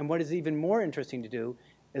right. And what is even more interesting to do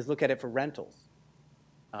is look at it for rentals.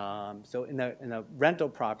 So in the rental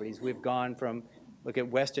properties, we've gone from, look at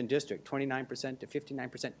Western District, 29% to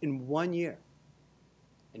 59% in 1 year.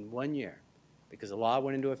 In 1 year. Because the law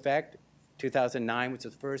went into effect 2009, which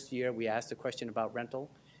was the first year we asked a question about rental.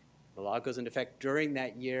 The law goes into effect during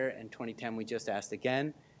that year. In 2010, we just asked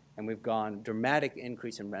again, and we've gone dramatic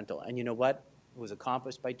increase in rental. And you know what? was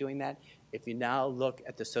accomplished by doing that. If you now look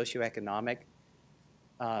at the socioeconomic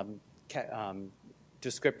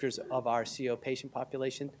descriptors of our CO patient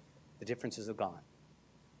population, the differences are gone.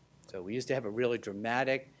 So we used to have a really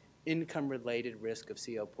dramatic income-related risk of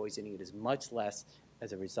CO poisoning. It is much less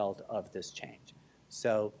as a result of this change.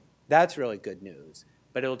 So that's really good news.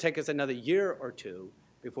 But it'll take us another year or two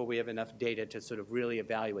before we have enough data to sort of really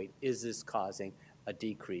evaluate, is this causing a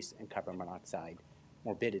decrease in carbon monoxide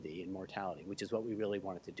morbidity and mortality, which is what we really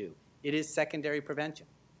wanted to do. It is secondary prevention.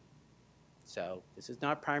 So this is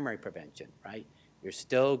not primary prevention, right? You're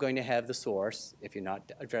still going to have the source. If you're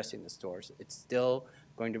not addressing the source, it's still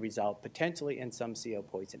going to result potentially in some CO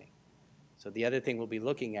poisoning. So the other thing we'll be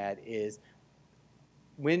looking at is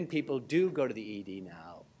when people do go to the ED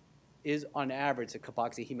now, is on average the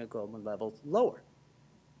carboxyhemoglobin levels lower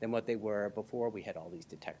than what they were before we had all these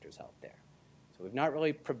detectors out there. So we've not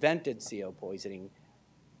really prevented CO poisoning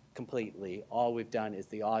completely. All we've done is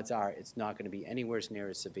the odds are it's not going to be anywhere near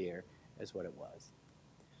as severe as what it was.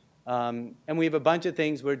 And we have a bunch of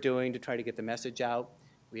things we're doing to try to get the message out.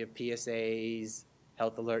 We have PSAs,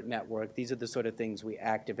 Health Alert Network. These are the sort of things we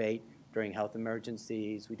activate during health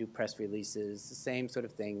emergencies. We do press releases, the same sort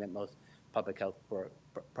of thing that most public health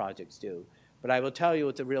projects do. But I will tell you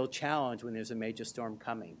it's a real challenge when there's a major storm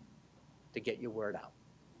coming to get your word out.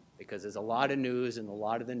 Because there's a lot of news, and a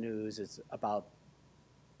lot of the news is about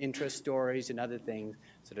interest stories and other things.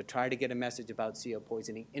 So to try to get a message about CO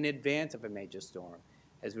poisoning in advance of a major storm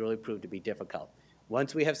has really proved to be difficult.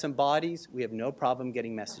 Once we have some bodies, we have no problem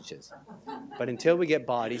getting messages. But until we get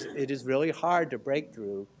bodies, it is really hard to break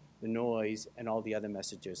through the noise and all the other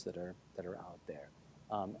messages that are out there.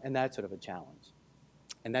 And that's sort of a challenge.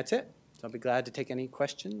 And that's it. So I'll be glad to take any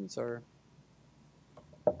questions or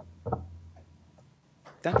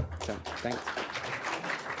done. So thanks.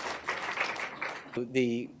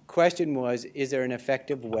 The question was, is there an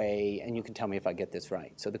effective way, and you can tell me if I get this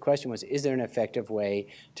right. So the question was, is there an effective way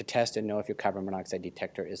to test and know if your carbon monoxide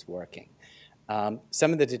detector is working?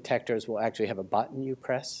 Some of the detectors will actually have a button you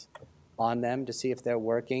press on them to see if they're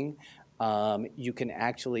working. You can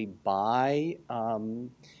actually buy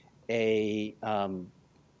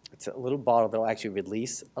it's a little bottle that will actually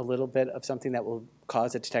release a little bit of something that will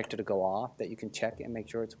cause the detector to go off that you can check and make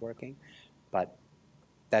sure it's working. But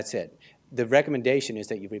that's it. The recommendation is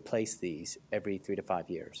that you replace these every 3 to 5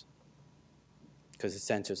 years because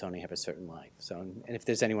the sensors only have a certain life. So, and if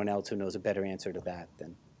there's anyone else who knows a better answer to that,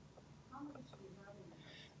 then.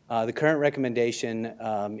 The current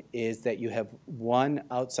recommendation is that you have one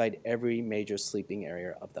outside every major sleeping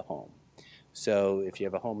area of the home. So if you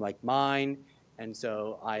have a home like mine, and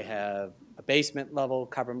so I have a basement level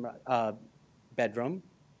bedroom.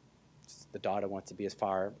 The daughter wants to be as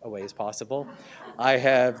far away as possible. I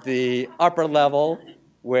have the upper level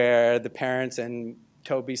where the parents and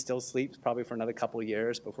Toby still sleeps probably for another couple of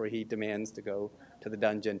years before he demands to go to the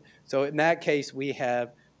dungeon. So in that case, we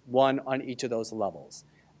have one on each of those levels.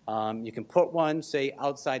 You can put one, say,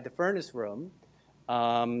 outside the furnace room,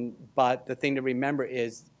 but the thing to remember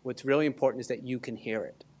is what's really important is that you can hear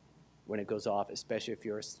it when it goes off, especially if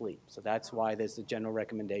you're asleep. So that's why there's a general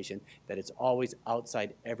recommendation that it's always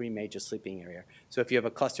outside every major sleeping area. So if you have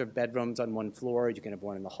a cluster of bedrooms on one floor, you can have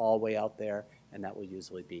one in the hallway out there, and that will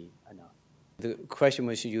usually be enough. The question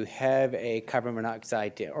was, should you have a carbon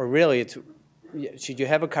monoxide, or really, should you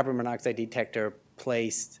have a carbon monoxide detector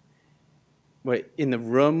placed in the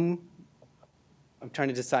room? I'm trying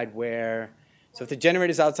to decide where. So if the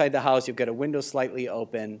generator's outside the house, you've got a window slightly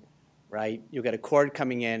open, right? You've got a cord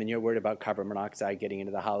coming in, and you're worried about carbon monoxide getting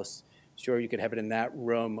into the house. Sure, you could have it in that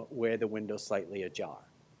room where the window's slightly ajar.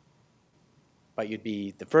 But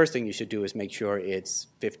the first thing you should do is make sure it's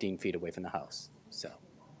 15 feet away from the house. So,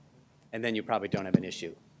 and then you probably don't have an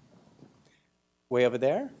issue. Way over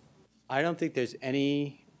there? I don't think there's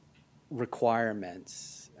any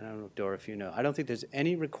requirements. I don't know, Dora, if you know. I don't think there's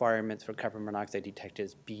any requirements for carbon monoxide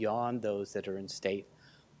detectors beyond those that are in state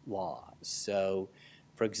law. So,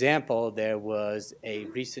 for example, there was a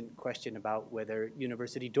recent question about whether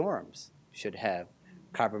university dorms should have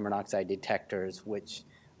carbon monoxide detectors, which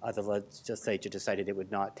the legislature decided it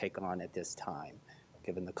would not take on at this time,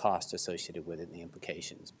 given the cost associated with it and the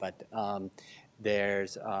implications. But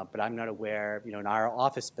but I'm not aware, in our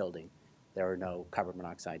office building, there are no carbon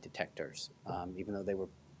monoxide detectors, even though they were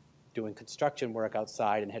doing construction work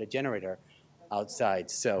outside and had a generator outside.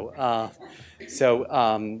 So, so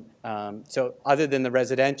other than the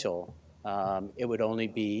residential, it would only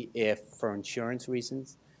be if, for insurance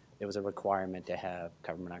reasons, there was a requirement to have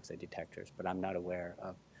carbon monoxide detectors. But I'm not aware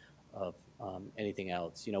of anything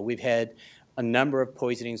else. We've had a number of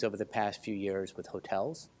poisonings over the past few years with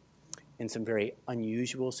hotels, in some very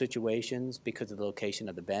unusual situations because of the location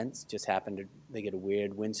of the vents. Just happened to, they get a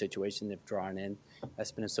weird wind situation they've drawn in.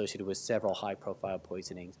 That's been associated with several high-profile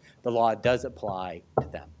poisonings. The law does apply to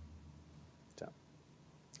them. So,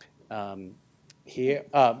 here,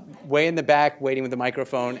 way in the back, waiting with the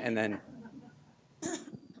microphone, and then.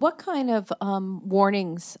 What kind of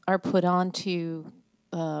warnings are put onto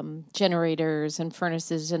generators and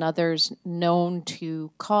furnaces and others known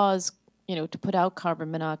to cause, to put out carbon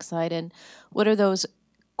monoxide? And what are those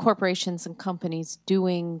corporations and companies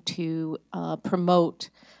doing to promote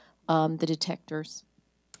the detectors?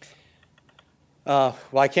 Well,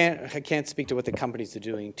 I can't speak to what the companies are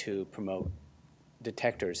doing to promote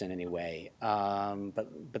detectors in any way,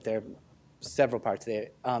 but there are several parts there.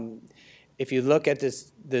 If you look at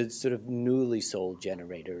the sort of newly sold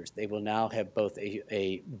generators, they will now have both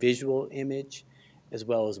a visual image as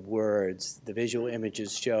well as words. The visual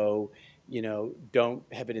images show, don't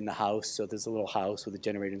have it in the house, so there's a little house with a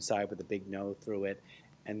generator inside with a big no through it.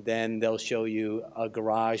 And then they'll show you a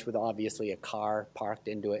garage with obviously a car parked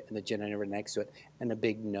into it and the generator next to it, and a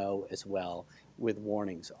big no as well with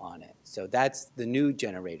warnings on it. So that's the new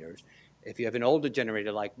generators. If you have an older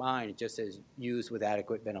generator like mine, it just says use with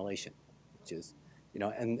adequate ventilation. Which is,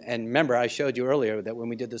 and remember, I showed you earlier that when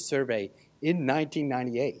we did the survey in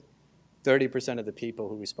 1998, 30% of the people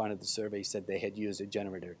who responded to the survey said they had used a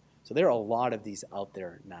generator. So there are a lot of these out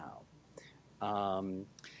there now.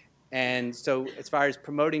 And so as far as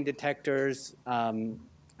promoting detectors, I'm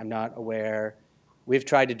not aware. We've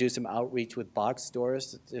tried to do some outreach with box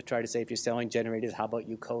stores to try to say, if you're selling generators, how about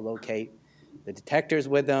you co-locate the detectors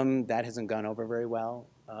with them? That hasn't gone over very well.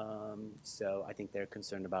 So I think they're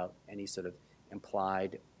concerned about any sort of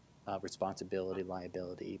implied responsibility,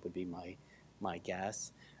 liability would be my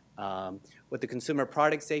guess. What the Consumer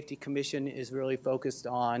Product Safety Commission is really focused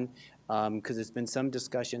on, because there's been some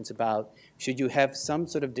discussions about, should you have some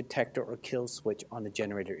sort of detector or kill switch on the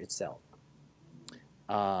generator itself?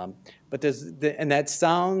 But and that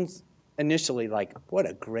sounds initially like, what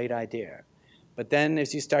a great idea. But then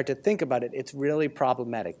as you start to think about it, it's really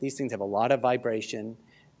problematic. These things have a lot of vibration.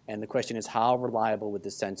 And the question is, how reliable would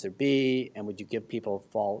the sensor be? And would you give people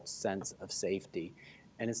a false sense of safety?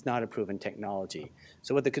 And it's not a proven technology.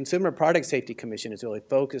 So what the Consumer Product Safety Commission is really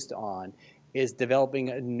focused on is developing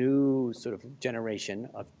a new sort of generation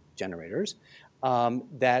of generators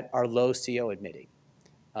that are low CO emitting.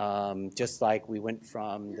 Just like we went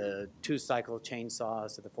from the 2-cycle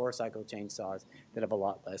chainsaws to the 4-cycle chainsaws that have a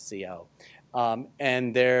lot less CO.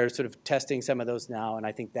 And they're sort of testing some of those now, and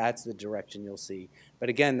I think that's the direction you'll see. But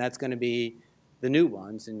again, that's going to be the new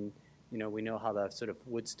ones, and we know how the sort of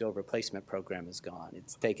wood stove replacement program has gone.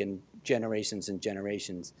 It's taken generations and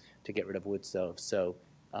generations to get rid of wood stoves, so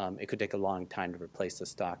it could take a long time to replace the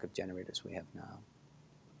stock of generators we have now.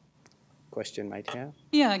 Question right here?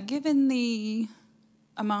 Yeah, given the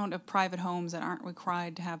amount of private homes that aren't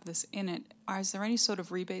required to have this in it, is there any sort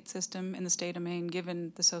of rebate system in the state of Maine,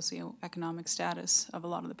 given the socioeconomic status of a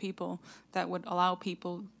lot of the people, that would allow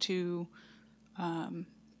people to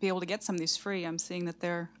be able to get some of these free? I'm seeing that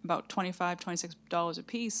they're about $25, $26 a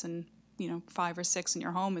piece, and 5 or 6 in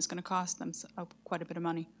your home is going to cost them quite a bit of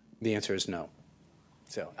money. The answer is no.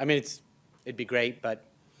 So, I mean, it'd be great, but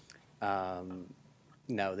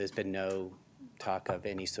no, there's been no talk of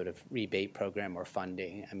any sort of rebate program or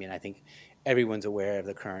funding. I mean, I think everyone's aware of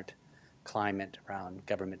the current climate around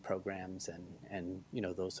government programs and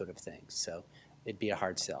those sort of things. So it'd be a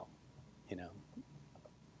hard sell,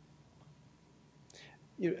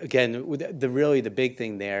 Again, really the big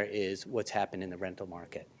thing there is what's happened in the rental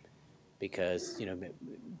market, because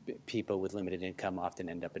people with limited income often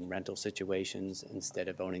end up in rental situations instead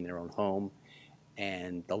of owning their own home,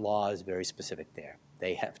 and the law is very specific there.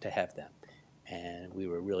 They have to have them. And we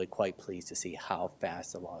were really quite pleased to see how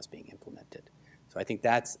fast the law is being implemented. So I think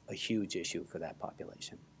that's a huge issue for that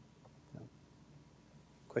population.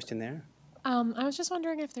 Question there? I was just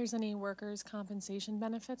wondering if there's any workers' compensation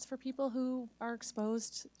benefits for people who are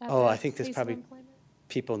exposed at I think there's probably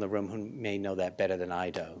people in the room who may know that better than I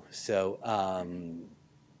do. So,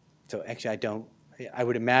 so actually, I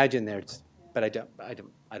would imagine there's, but I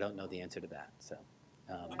don't know the answer to that. So.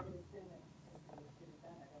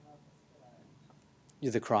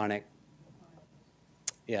 The chronic,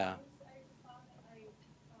 yeah.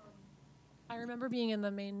 I remember being in the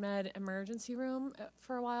Maine Med emergency room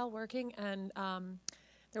for a while working, and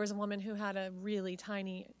there was a woman who had a really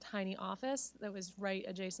tiny office that was right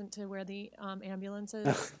adjacent to where the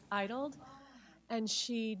ambulances idled. And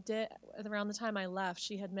she did, around the time I left,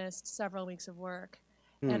 she had missed several weeks of work.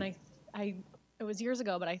 And I it was years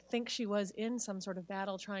ago, but I think she was in some sort of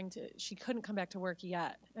battle she couldn't come back to work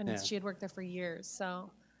yet. And Yeah. she had worked there for years. So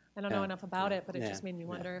I don't know Yeah. enough about it, but it Yeah. just made me Yeah.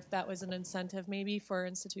 wonder if that was an incentive maybe for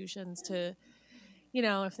institutions to, you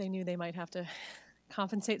know, if they knew they might have to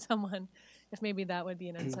compensate someone, if maybe that would be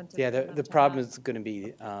an incentive. Yeah, for them the to problem have. is going to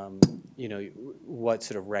be, you know, what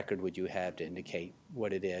sort of record would you have to indicate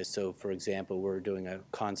what it is? So, for example, we're doing a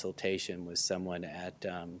consultation with someone at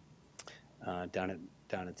down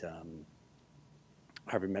at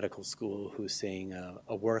Harvard Medical School who's seeing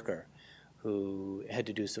a worker who had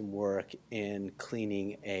to do some work in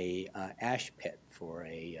cleaning a ash pit for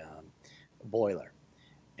a boiler,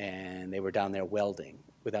 and they were down there welding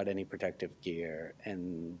without any protective gear,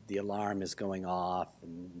 and the alarm is going off,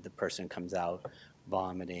 and the person comes out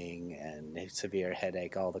vomiting and a severe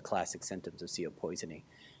headache, all the classic symptoms of CO poisoning.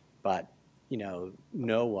 But, you know,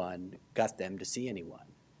 no one got them to see anyone.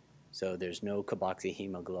 So there's no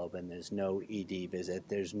carboxyhemoglobin, there's no ED visit,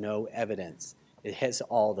 there's no evidence. It has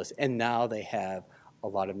all this, and now they have a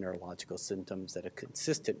lot of neurological symptoms that are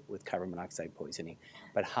consistent with carbon monoxide poisoning.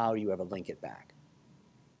 But how do you ever link it back?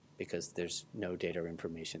 Because there's no data or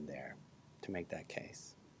information there to make that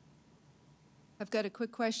case. I've got a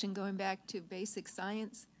quick question going back to basic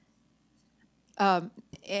science. It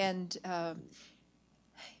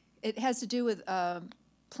has to do with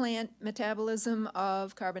plant metabolism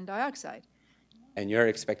of carbon dioxide. And you're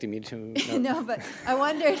expecting me to know? No, but I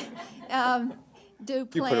wondered, do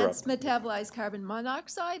put her plants up. metabolize carbon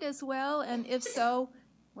monoxide as well? And if so,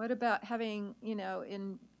 what about having, you know,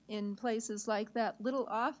 in places like that little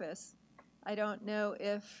office, I don't know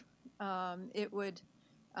if it would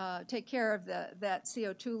take care of that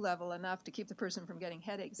CO2 level enough to keep the person from getting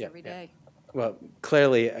headaches every day. Well,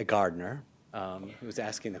 clearly a gardener who was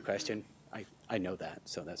asking the question. I know that,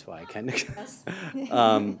 so that's why I can. Yes.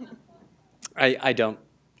 I don't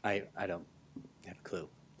have a clue.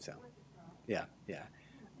 So, yeah.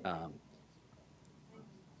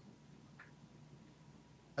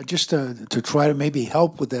 Just to try to maybe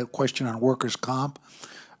help with that question on workers' comp.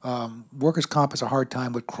 Workers' comp is a hard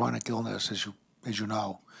time with chronic illness, as you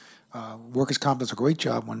know. Workers' comp does a great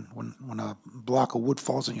job when a block of wood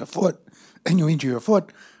falls on your foot and you injure your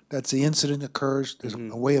foot. That's the incident occurs. There's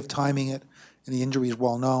a way of timing it, and the injury is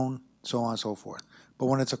well known, so on and so forth. But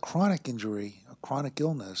when it's a chronic injury, a chronic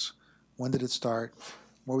illness, when did it start?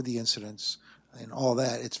 What were the incidents? And all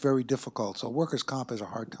that, it's very difficult. So workers' comp has a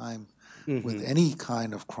hard time with any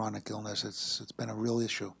kind of chronic illness. It's been a real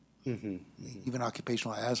issue. Even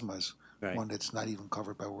occupational asthma is one that's not even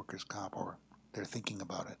covered by workers' comp, or they're thinking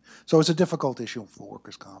about it. So it's a difficult issue for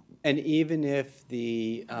workers' comp. And even if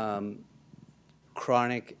the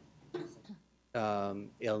chronic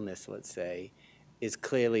illness, let's say, is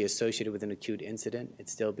clearly associated with an acute incident, it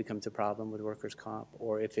still becomes a problem with workers' comp?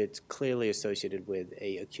 Or if it's clearly associated with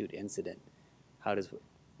a acute incident, how does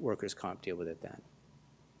workers' comp deal with it then?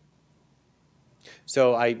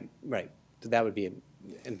 So so that would be,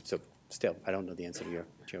 and so still, I don't know the answer to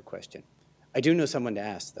your question. I do know someone to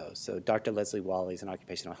ask, though. So Dr. Leslie Wally is an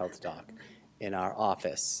occupational health doc in our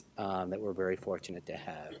office that we're very fortunate to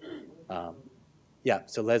have. Yeah,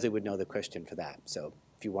 so Leslie would know the question for that. So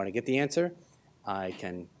if you want to get the answer, I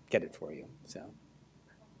can get it for you. So,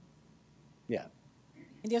 yeah.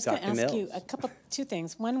 And I was going to ask you two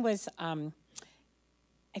things. One was, I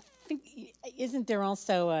think, isn't there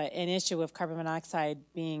also an issue of carbon monoxide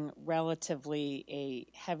being relatively a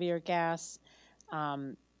heavier gas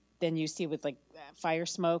than you see with like fire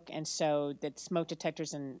smoke, and so that smoke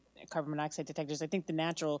detectors and carbon monoxide detectors, I think the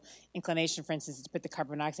natural inclination, for instance, is to put the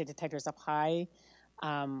carbon monoxide detectors up high,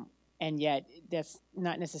 and yet that's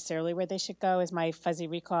not necessarily where they should go, is my fuzzy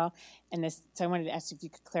recall. And so I wanted to ask if you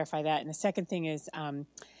could clarify that. And the second thing is,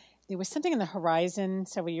 there was something in the horizon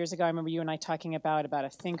several years ago. I remember you and I talking about a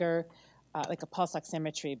finger, like a pulse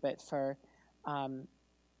oximetry, but for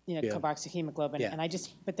carboxyhemoglobin. And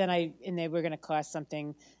and they were going to cost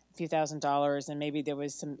something, a few $1,000s, and maybe there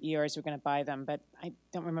was some ERs were going to buy them, but I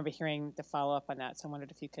don't remember hearing the follow up on that. So I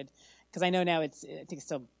wondered if you could, because I know now I think it's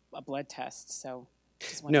still a blood test. So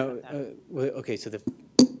just no, okay. So the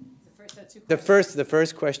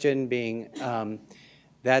first question being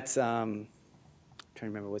that's trying to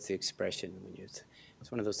remember what's the expression we use.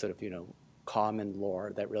 It's one of those sort of common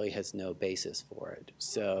lore that really has no basis for it.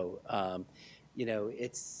 So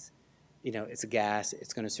it's it's a gas.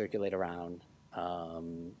 It's going to circulate around.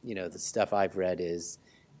 The stuff I've read is,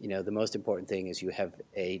 the most important thing is you have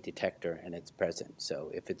a detector and it's present. So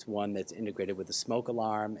if it's one that's integrated with a smoke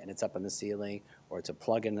alarm and it's up on the ceiling, or it's a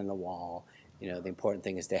plug-in in the wall, the important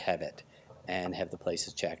thing is to have it and have the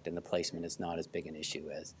places checked, and the placement is not as big an issue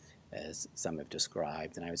as some have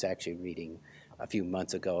described. And I was actually reading a few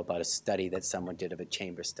months ago about a study that someone did of a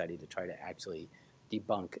chamber study to try to actually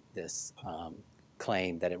debunk this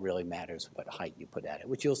claim that it really matters what height you put at it,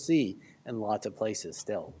 which you'll see in lots of places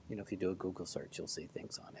still. You know, if you do a Google search, you'll see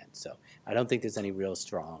things on it. So I don't think there's any real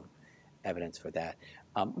strong evidence for that.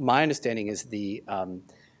 My understanding is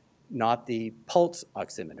not the pulse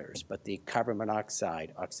oximeters, but the carbon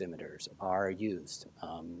monoxide oximeters are used.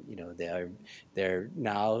 You know, they're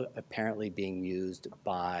now apparently being used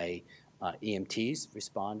by EMTs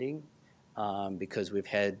responding because we've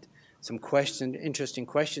had some interesting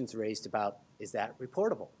questions raised about, is that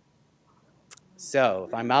reportable? So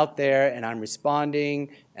if I'm out there and I'm responding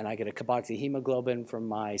and I get a carboxyhemoglobin from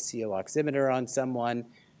my CO oximeter on someone,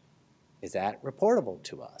 is that reportable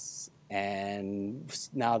to us? And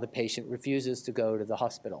now the patient refuses to go to the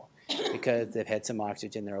hospital because they've had some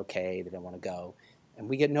oxygen, they're okay, they don't want to go. And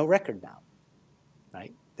we get no record now,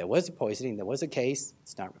 right? There was a poisoning, there was a case,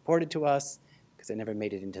 it's not reported to us because they never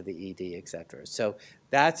made it into the ED, et cetera. So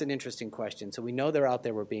that's an interesting question. So we know they're out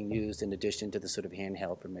there, were being used in addition to the sort of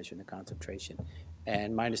handheld for measuring the concentration.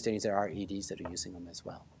 And my understanding is there are EDs that are using them as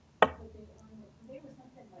well. They were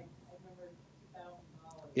something like, I remember,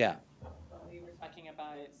 $2,000. Yeah. We were talking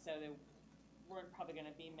about it, so there weren't probably going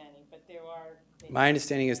to be many, but there are. My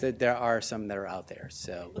understanding is that there are some that are out there.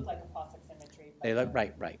 So they look like a pulse oximetry. They look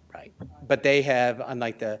right. But they have,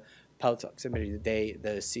 unlike the pulse oximetry,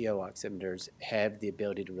 the CO oximeters have the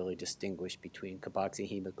ability to really distinguish between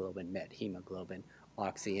carboxyhemoglobin, methemoglobin,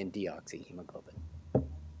 oxy, and deoxyhemoglobin.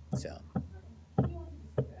 So.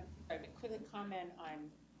 Quickly comment on,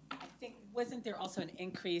 I think, wasn't there also an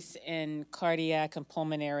increase in cardiac and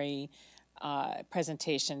pulmonary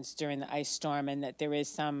presentations during the ice storm, and that there is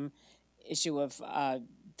some issue of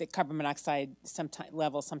the carbon monoxide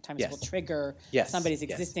level sometimes will trigger somebody's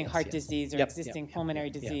existing heart disease or existing pulmonary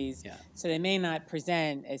disease. So they may not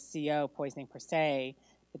present as CO poisoning per se,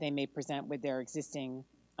 but they may present with their existing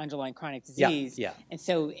underlying chronic disease. And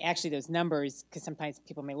so actually those numbers, because sometimes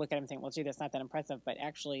people may look at them and think, well, gee, that's not that impressive, but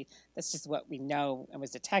actually that's just what we know and was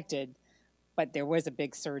detected. But there was a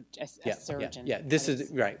big surge, a surge. This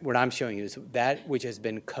is right. What I'm showing you is that which has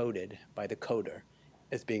been coded by the coder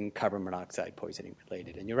as being carbon monoxide poisoning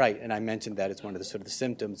related. And you're right. And I mentioned that as one of the sort of the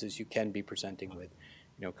symptoms is you can be presenting with,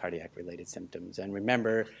 you know, cardiac related symptoms. And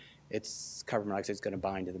remember, it's carbon monoxide is going to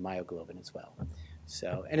bind to the myoglobin as well.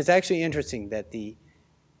 So, and it's actually interesting that the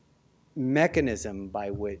mechanism by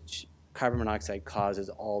which carbon monoxide causes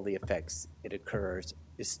all the effects it occurs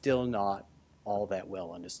is still not all that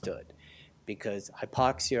well understood, because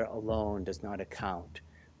hypoxia alone does not account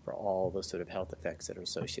for all the sort of health effects that are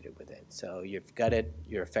associated with it. So you've got it,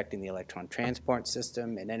 you're affecting the electron transport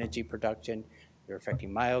system and energy production, you're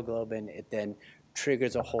affecting myoglobin, it then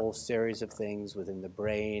triggers a whole series of things within the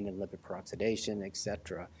brain and lipid peroxidation, et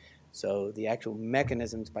cetera. So the actual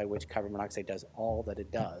mechanisms by which carbon monoxide does all that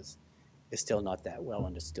it does is still not that well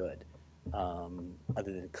understood, other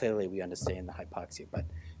than clearly we understand the hypoxia. But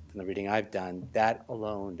from the reading I've done, that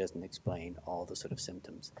alone doesn't explain all the sort of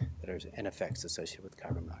symptoms that are and effects associated with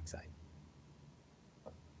carbon monoxide.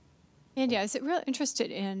 Andy, I was really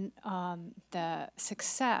interested in the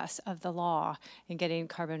success of the law in getting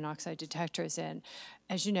carbon monoxide detectors in.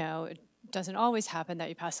 As you know, it doesn't always happen that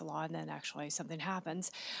you pass a law and then actually something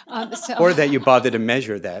happens. Or that you bother to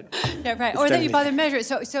measure that. Yeah, right. Or that you bother to measure it.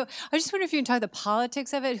 So I just wonder if you can talk the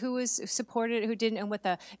politics of it, who was supported, who didn't, and what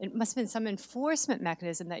it must have been some enforcement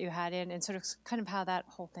mechanism that you had in, and sort of kind of how that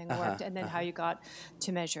whole thing worked, and then how you got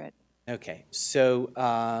to measure it. Okay. So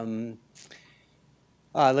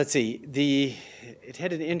let's see. It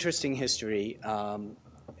had an interesting history.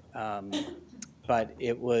 But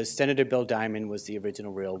it was Senator Bill Diamond was the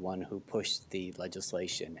original real one who pushed the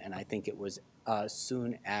legislation, and I think it was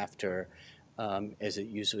soon after, as it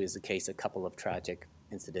usually is the case, a couple of tragic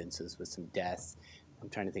incidences with some deaths. I'm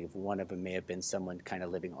trying to think if one of them may have been someone kind of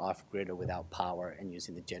living off-grid or without power and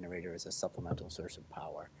using the generator as a supplemental source of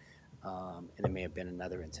power. And there may have been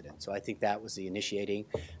another incident. So I think that was the initiating.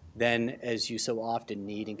 Then, as you so often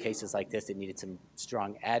need in cases like this, it needed some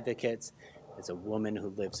strong advocates. There's a woman who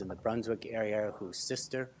lives in the Brunswick area whose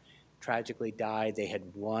sister tragically died. They had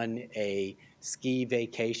won a ski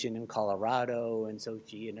vacation in Colorado, and so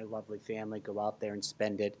she and her lovely family go out there and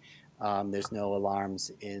spend it. There's no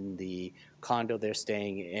alarms in the condo they're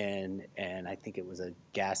staying in, and I think it was a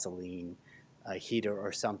gasoline heater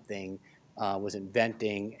or something wasn't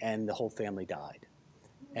venting, and the whole family died.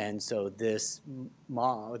 And so this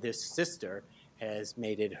sister has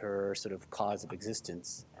made it her sort of cause of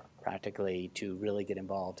existence practically to really get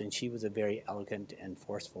involved. And she was a very elegant and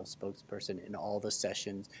forceful spokesperson in all the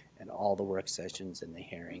sessions and all the work sessions and the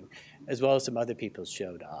hearing, as well as some other people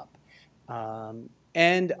showed up.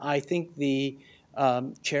 And I think the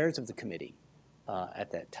chairs of the committee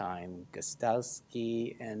at that time,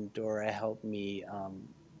 Gostowski and Dora, helped me.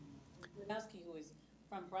 Gostowski, who was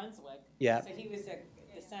from Brunswick. Yeah. So he was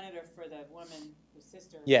the senator for the woman whose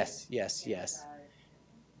sister. Yes, yes, yes.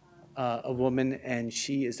 A woman, and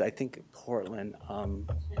she is, I think, Portland.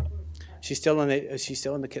 She's still in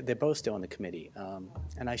the. They're both still in the committee,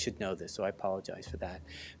 and I should know this, so I apologize for that.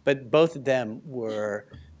 But both of them were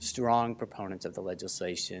strong proponents of the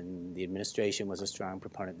legislation. The administration was a strong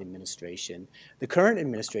proponent of the administration. The current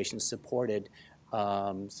administration supported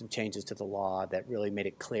some changes to the law that really made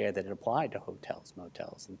it clear that it applied to hotels,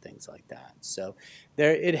 motels, and things like that. So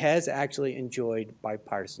it has actually enjoyed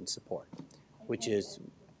bipartisan support, which is.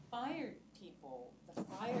 Fire people, the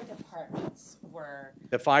fire departments were.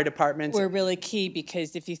 The fire departments were really key,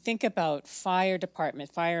 because if you think about fire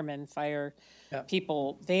department, firemen, fire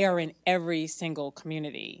people, they are in every single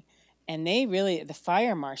community. And they really, the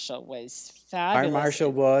fire marshal was fabulous. Fire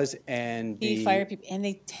marshal was, and the fire people, and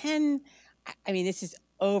they tend, I mean, this is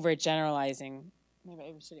overgeneralizing. Maybe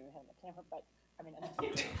I shouldn't even have the camera, but I mean,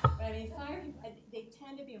 fire people, they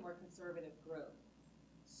tend to be a more conservative group.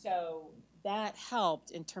 So that helped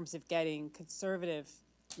in terms of getting conservative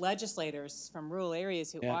legislators from rural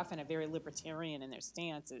areas who often are very libertarian in their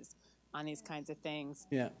stances on these kinds of things.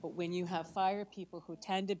 Yeah. But when you have fire people who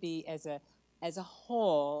tend to be, as a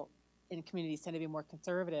whole, in communities tend to be more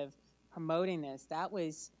conservative, promoting this,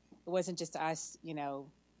 it wasn't just us,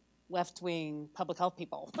 left-wing public health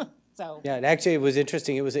people. So yeah, and actually it was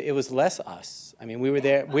interesting. It was less us. I mean, we were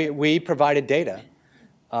there. We provided data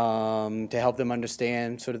to help them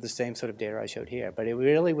understand sort of the same sort of data I showed here. But it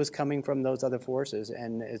really was coming from those other forces.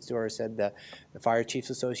 And as Dora said, the Fire Chiefs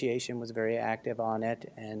Association was very active on it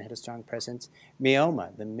and had a strong presence.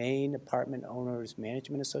 MEOMA, the Maine Apartment Owners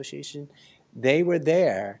Management Association, they were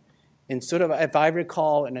there. And sort of, if I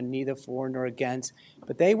recall, and neither for nor against,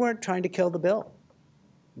 but they weren't trying to kill the bill.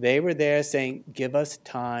 They were there saying, give us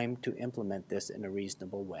time to implement this in a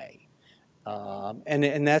reasonable way.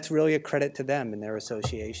 And that's really a credit to them and their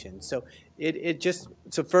association. So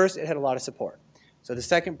so first it had a lot of support. So the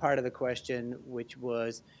second part of the question, which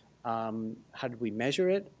was how did we measure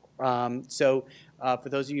it? So for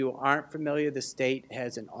those of you who aren't familiar, the state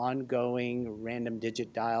has an ongoing random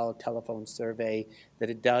digit dial telephone survey that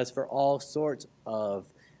it does for all sorts of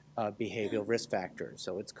behavioral risk factors.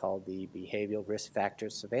 So it's called the Behavioral Risk Factor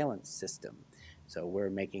Surveillance System. So we're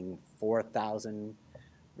making 4,000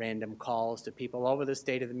 random calls to people all over the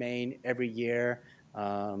state of Maine every year,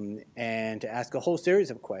 and to ask a whole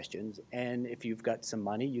series of questions. And if you've got some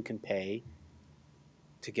money, you can pay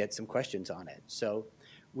to get some questions on it. So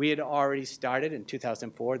we had already started in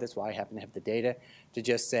 2004, that's why I happen to have the data, to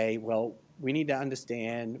just say, well, we need to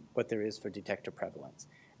understand what there is for detector prevalence.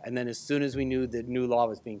 And then as soon as we knew the new law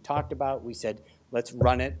was being talked about, we said, let's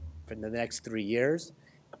run it for the next 3 years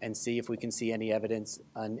and see if we can see any evidence.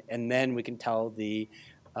 And then we can tell the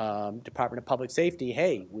Department of Public Safety,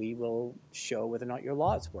 hey, we will show whether or not your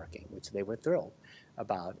law is working, which they were thrilled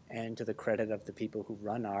about. And to the credit of the people who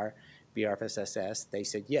run our BRFSS, they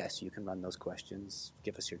said, yes, you can run those questions,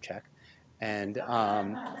 give us your check. And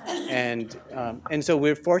so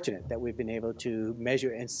we're fortunate that we've been able to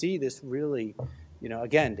measure and see this really,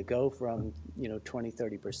 again, to go from, 20,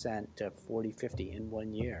 30% to 40, 50 in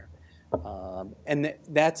 1 year. And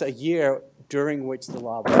that's a year during which the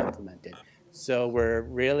law was implemented. So we're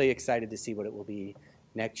really excited to see what it will be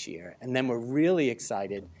next year. And then we're really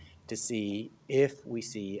excited to see if we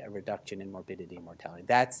see a reduction in morbidity and mortality.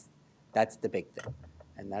 That's the big thing.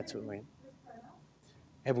 And that's what we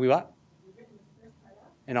have. We what?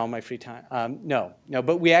 In all my free time? No,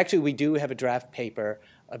 but we do have a draft paper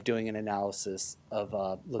of doing an analysis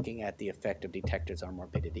of looking at the effect of detectors on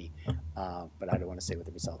morbidity. But I don't want to say what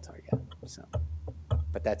the results are yet. So,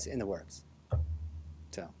 but that's in the works.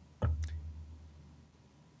 So.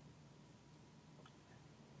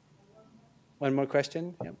 One more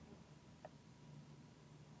question? Yep.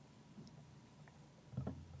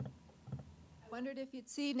 I wondered if you'd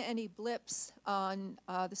seen any blips on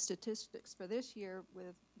the statistics for this year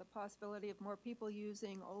with the possibility of more people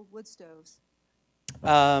using old wood stoves.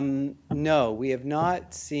 No, we have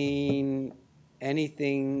not seen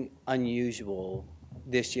anything unusual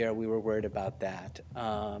this year. We were worried about that.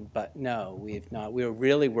 But no, we have not. We were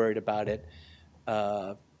really worried about it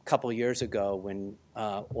a couple years ago when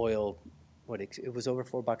oil, it was over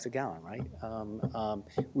 $4 a gallon, right?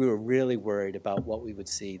 We were really worried about what we would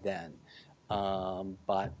see then.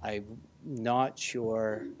 But I'm not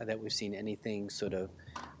sure that we've seen anything sort of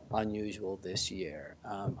unusual this year.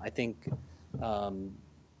 I think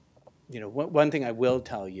one thing I will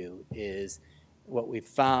tell you is what we've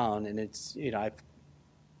found, and it's, I've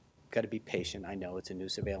got to be patient. I know it's a new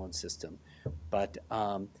surveillance system, but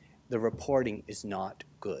the reporting is not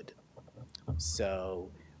good. So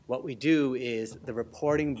what we do is the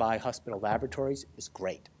reporting by hospital laboratories is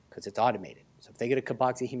great because it's automated. So if they get a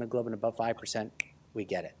carboxyhemoglobin above 5%, we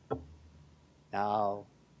get it. Now,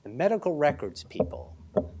 the medical records people,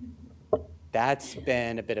 that's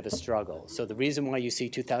been a bit of a struggle. So the reason why you see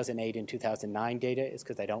 2008 and 2009 data is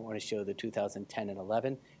because I don't want to show the 2010 and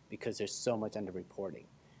 11 because there's so much underreporting.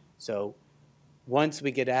 So once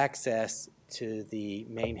we get access to the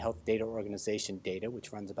Maine Health Data Organization data,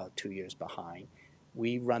 which runs about 2 years behind,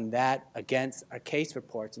 we run that against our case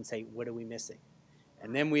reports and say, what are we missing?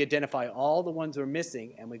 And then we identify all the ones we're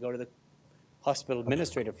missing, and we go to the hospital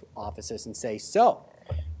administrative offices and say, so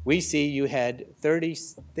we see you had 30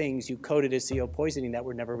 things you coded as CO poisoning that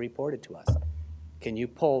were never reported to us. Can you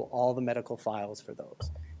pull all the medical files for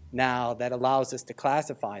those? Now, that allows us to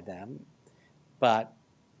classify them, but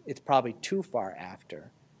it's probably too far after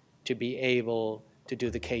to be able to do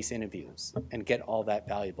the case interviews and get all that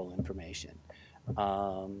valuable information.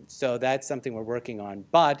 So that's something we're working on.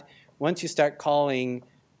 But once you start calling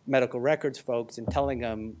medical records folks and telling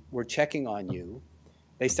them we're checking on you,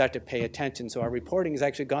 they start to pay attention. So our reporting has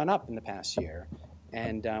actually gone up in the past year,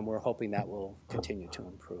 and we're hoping that will continue to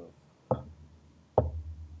improve.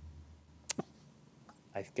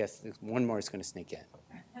 I guess one more is going to sneak in.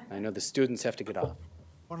 I know the students have to get off.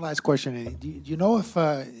 One last question. Do you know if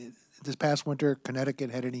this past winter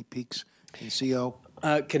Connecticut had any peaks in CO?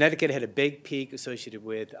 Connecticut had a big peak associated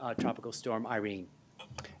with Tropical Storm Irene.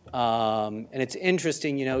 And it's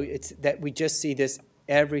interesting, it's that we just see this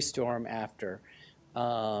every storm after.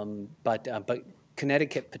 But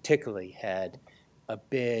Connecticut particularly had a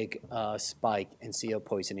big spike in CO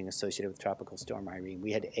poisoning associated with Tropical Storm Irene.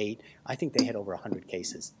 We had 8. I think they had over 100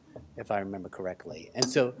 cases, if I remember correctly. And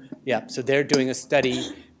so, yeah, so they're doing a study.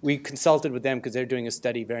 We consulted with them because they're doing a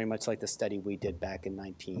study very much like the study we did back in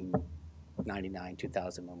 1999,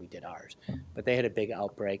 2000 when we did ours. But they had a big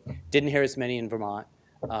outbreak. Didn't hear as many in Vermont,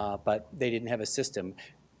 but they didn't have a system.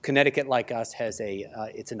 Connecticut, like us, has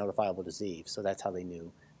it's a notifiable disease, so that's how they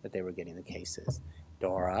knew that they were getting the cases.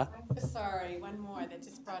 Dora? I'm so sorry, one more that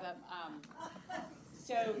just brought up.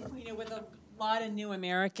 So, with a lot of new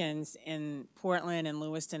Americans in Portland and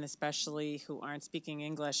Lewiston especially who aren't speaking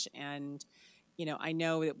English, and, I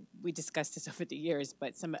know that we discussed this over the years,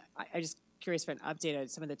 but I'm just curious for an update on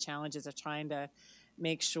some of the challenges of trying to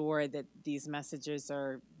make sure that these messages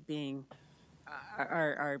are being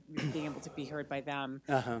able to be heard by them.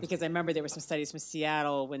 Because I remember there were some studies from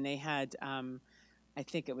Seattle when they had, I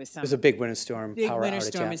think it was It was a big winter storm. Big power winter outage,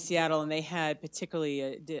 storm yeah. in Seattle, and they had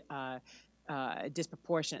particularly a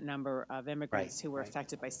disproportionate number of immigrants who were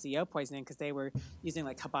affected by CO poisoning because they were using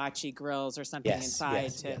like hibachi grills or something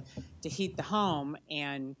inside to heat the home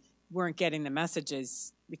and weren't getting the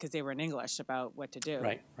messages because they were in English about what to do.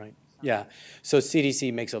 Right. Yeah, so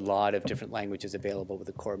CDC makes a lot of different languages available with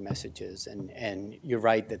the core messages, and you're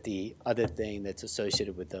right that the other thing that's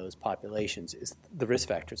associated with those populations is the risk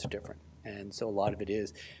factors are different. And so a lot of it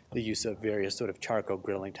is the use of various sort of charcoal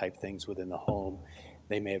grilling type things within the home.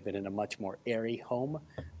 They may have been in a much more airy home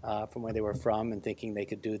from where they were from and thinking they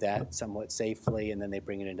could do that somewhat safely, and then they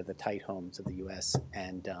bring it into the tight homes of the U.S.,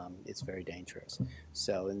 and it's very dangerous.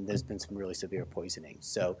 So, and there's been some really severe poisoning.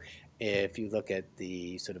 So if you look at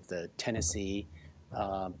the sort of the Tennessee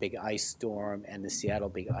big ice storm and the Seattle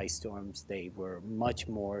big ice storms, they were much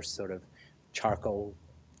more sort of charcoal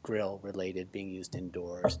grill related, being used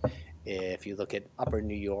indoors. If you look at upper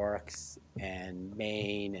New York's and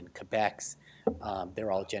Maine and Quebec's,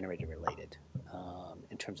 they're all generator related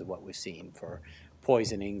in terms of what we've seen for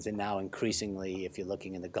poisonings, and now increasingly if you're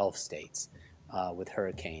looking in the Gulf states with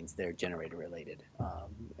hurricanes, they're generator related,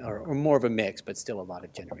 or more of a mix, but still a lot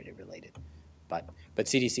of generator related. But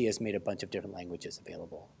CDC has made a bunch of different languages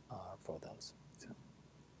available for those. So.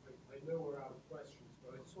 I know we're out of questions,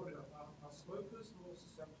 but I just wanted to know, are smokers more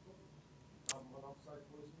susceptible to monoxide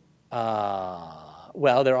poisoning?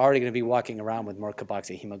 Well, they're already going to be walking around with more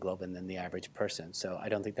carboxyhemoglobin than the average person, so I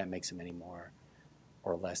don't think that makes them any more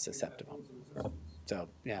or less susceptible. So,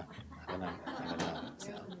 yeah, I don't know.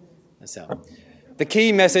 So the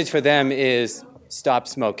key message for them is stop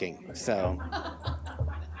smoking. So,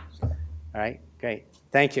 all right, great.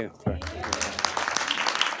 Thank you.